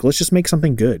just like, let's just make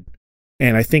something good.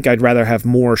 And I think I'd rather have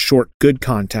more short, good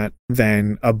content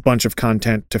than a bunch of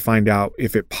content to find out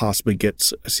if it possibly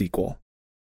gets a sequel.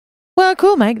 Well,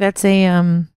 cool, Mike. That's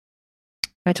I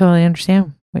totally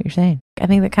understand what you're saying. I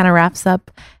think that kind of wraps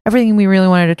up everything we really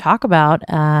wanted to talk about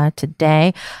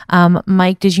today.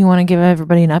 Mike, did you want to give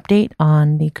everybody an update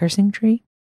on the cursing tree?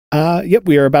 Yep,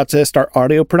 we are about to start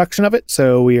audio production of it.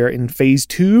 So we are in phase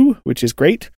 2, which is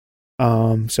great.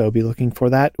 So be looking for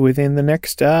that within the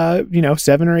next,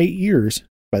 7 or 8 years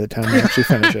by the time we actually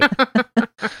finish it.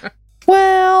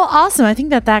 Well, awesome. I think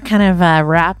that kind of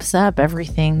wraps up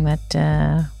everything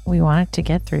that we wanted to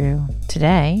get through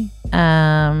today.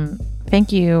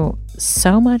 Thank you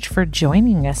so much for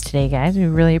joining us today, guys. We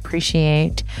really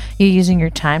appreciate you using your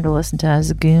time to listen to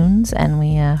us goons, and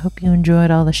we hope you enjoyed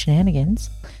all the shenanigans.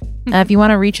 If you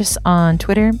want to reach us on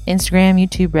Twitter, Instagram,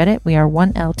 YouTube, Reddit, we are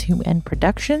 1L2N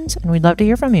Productions, and we'd love to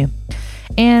hear from you.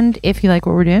 And if you like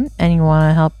what we're doing and you want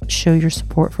to help show your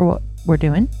support for what we're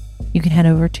doing, you can head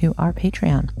over to our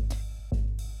Patreon.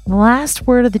 The last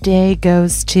word of the day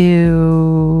goes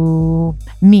to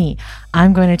me.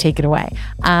 I'm going to take it away.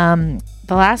 The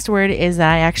last word is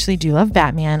that I actually do love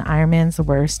Batman. Iron Man's the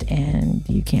worst, and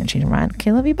you can't change my mind.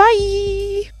 Okay, love you.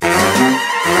 Bye.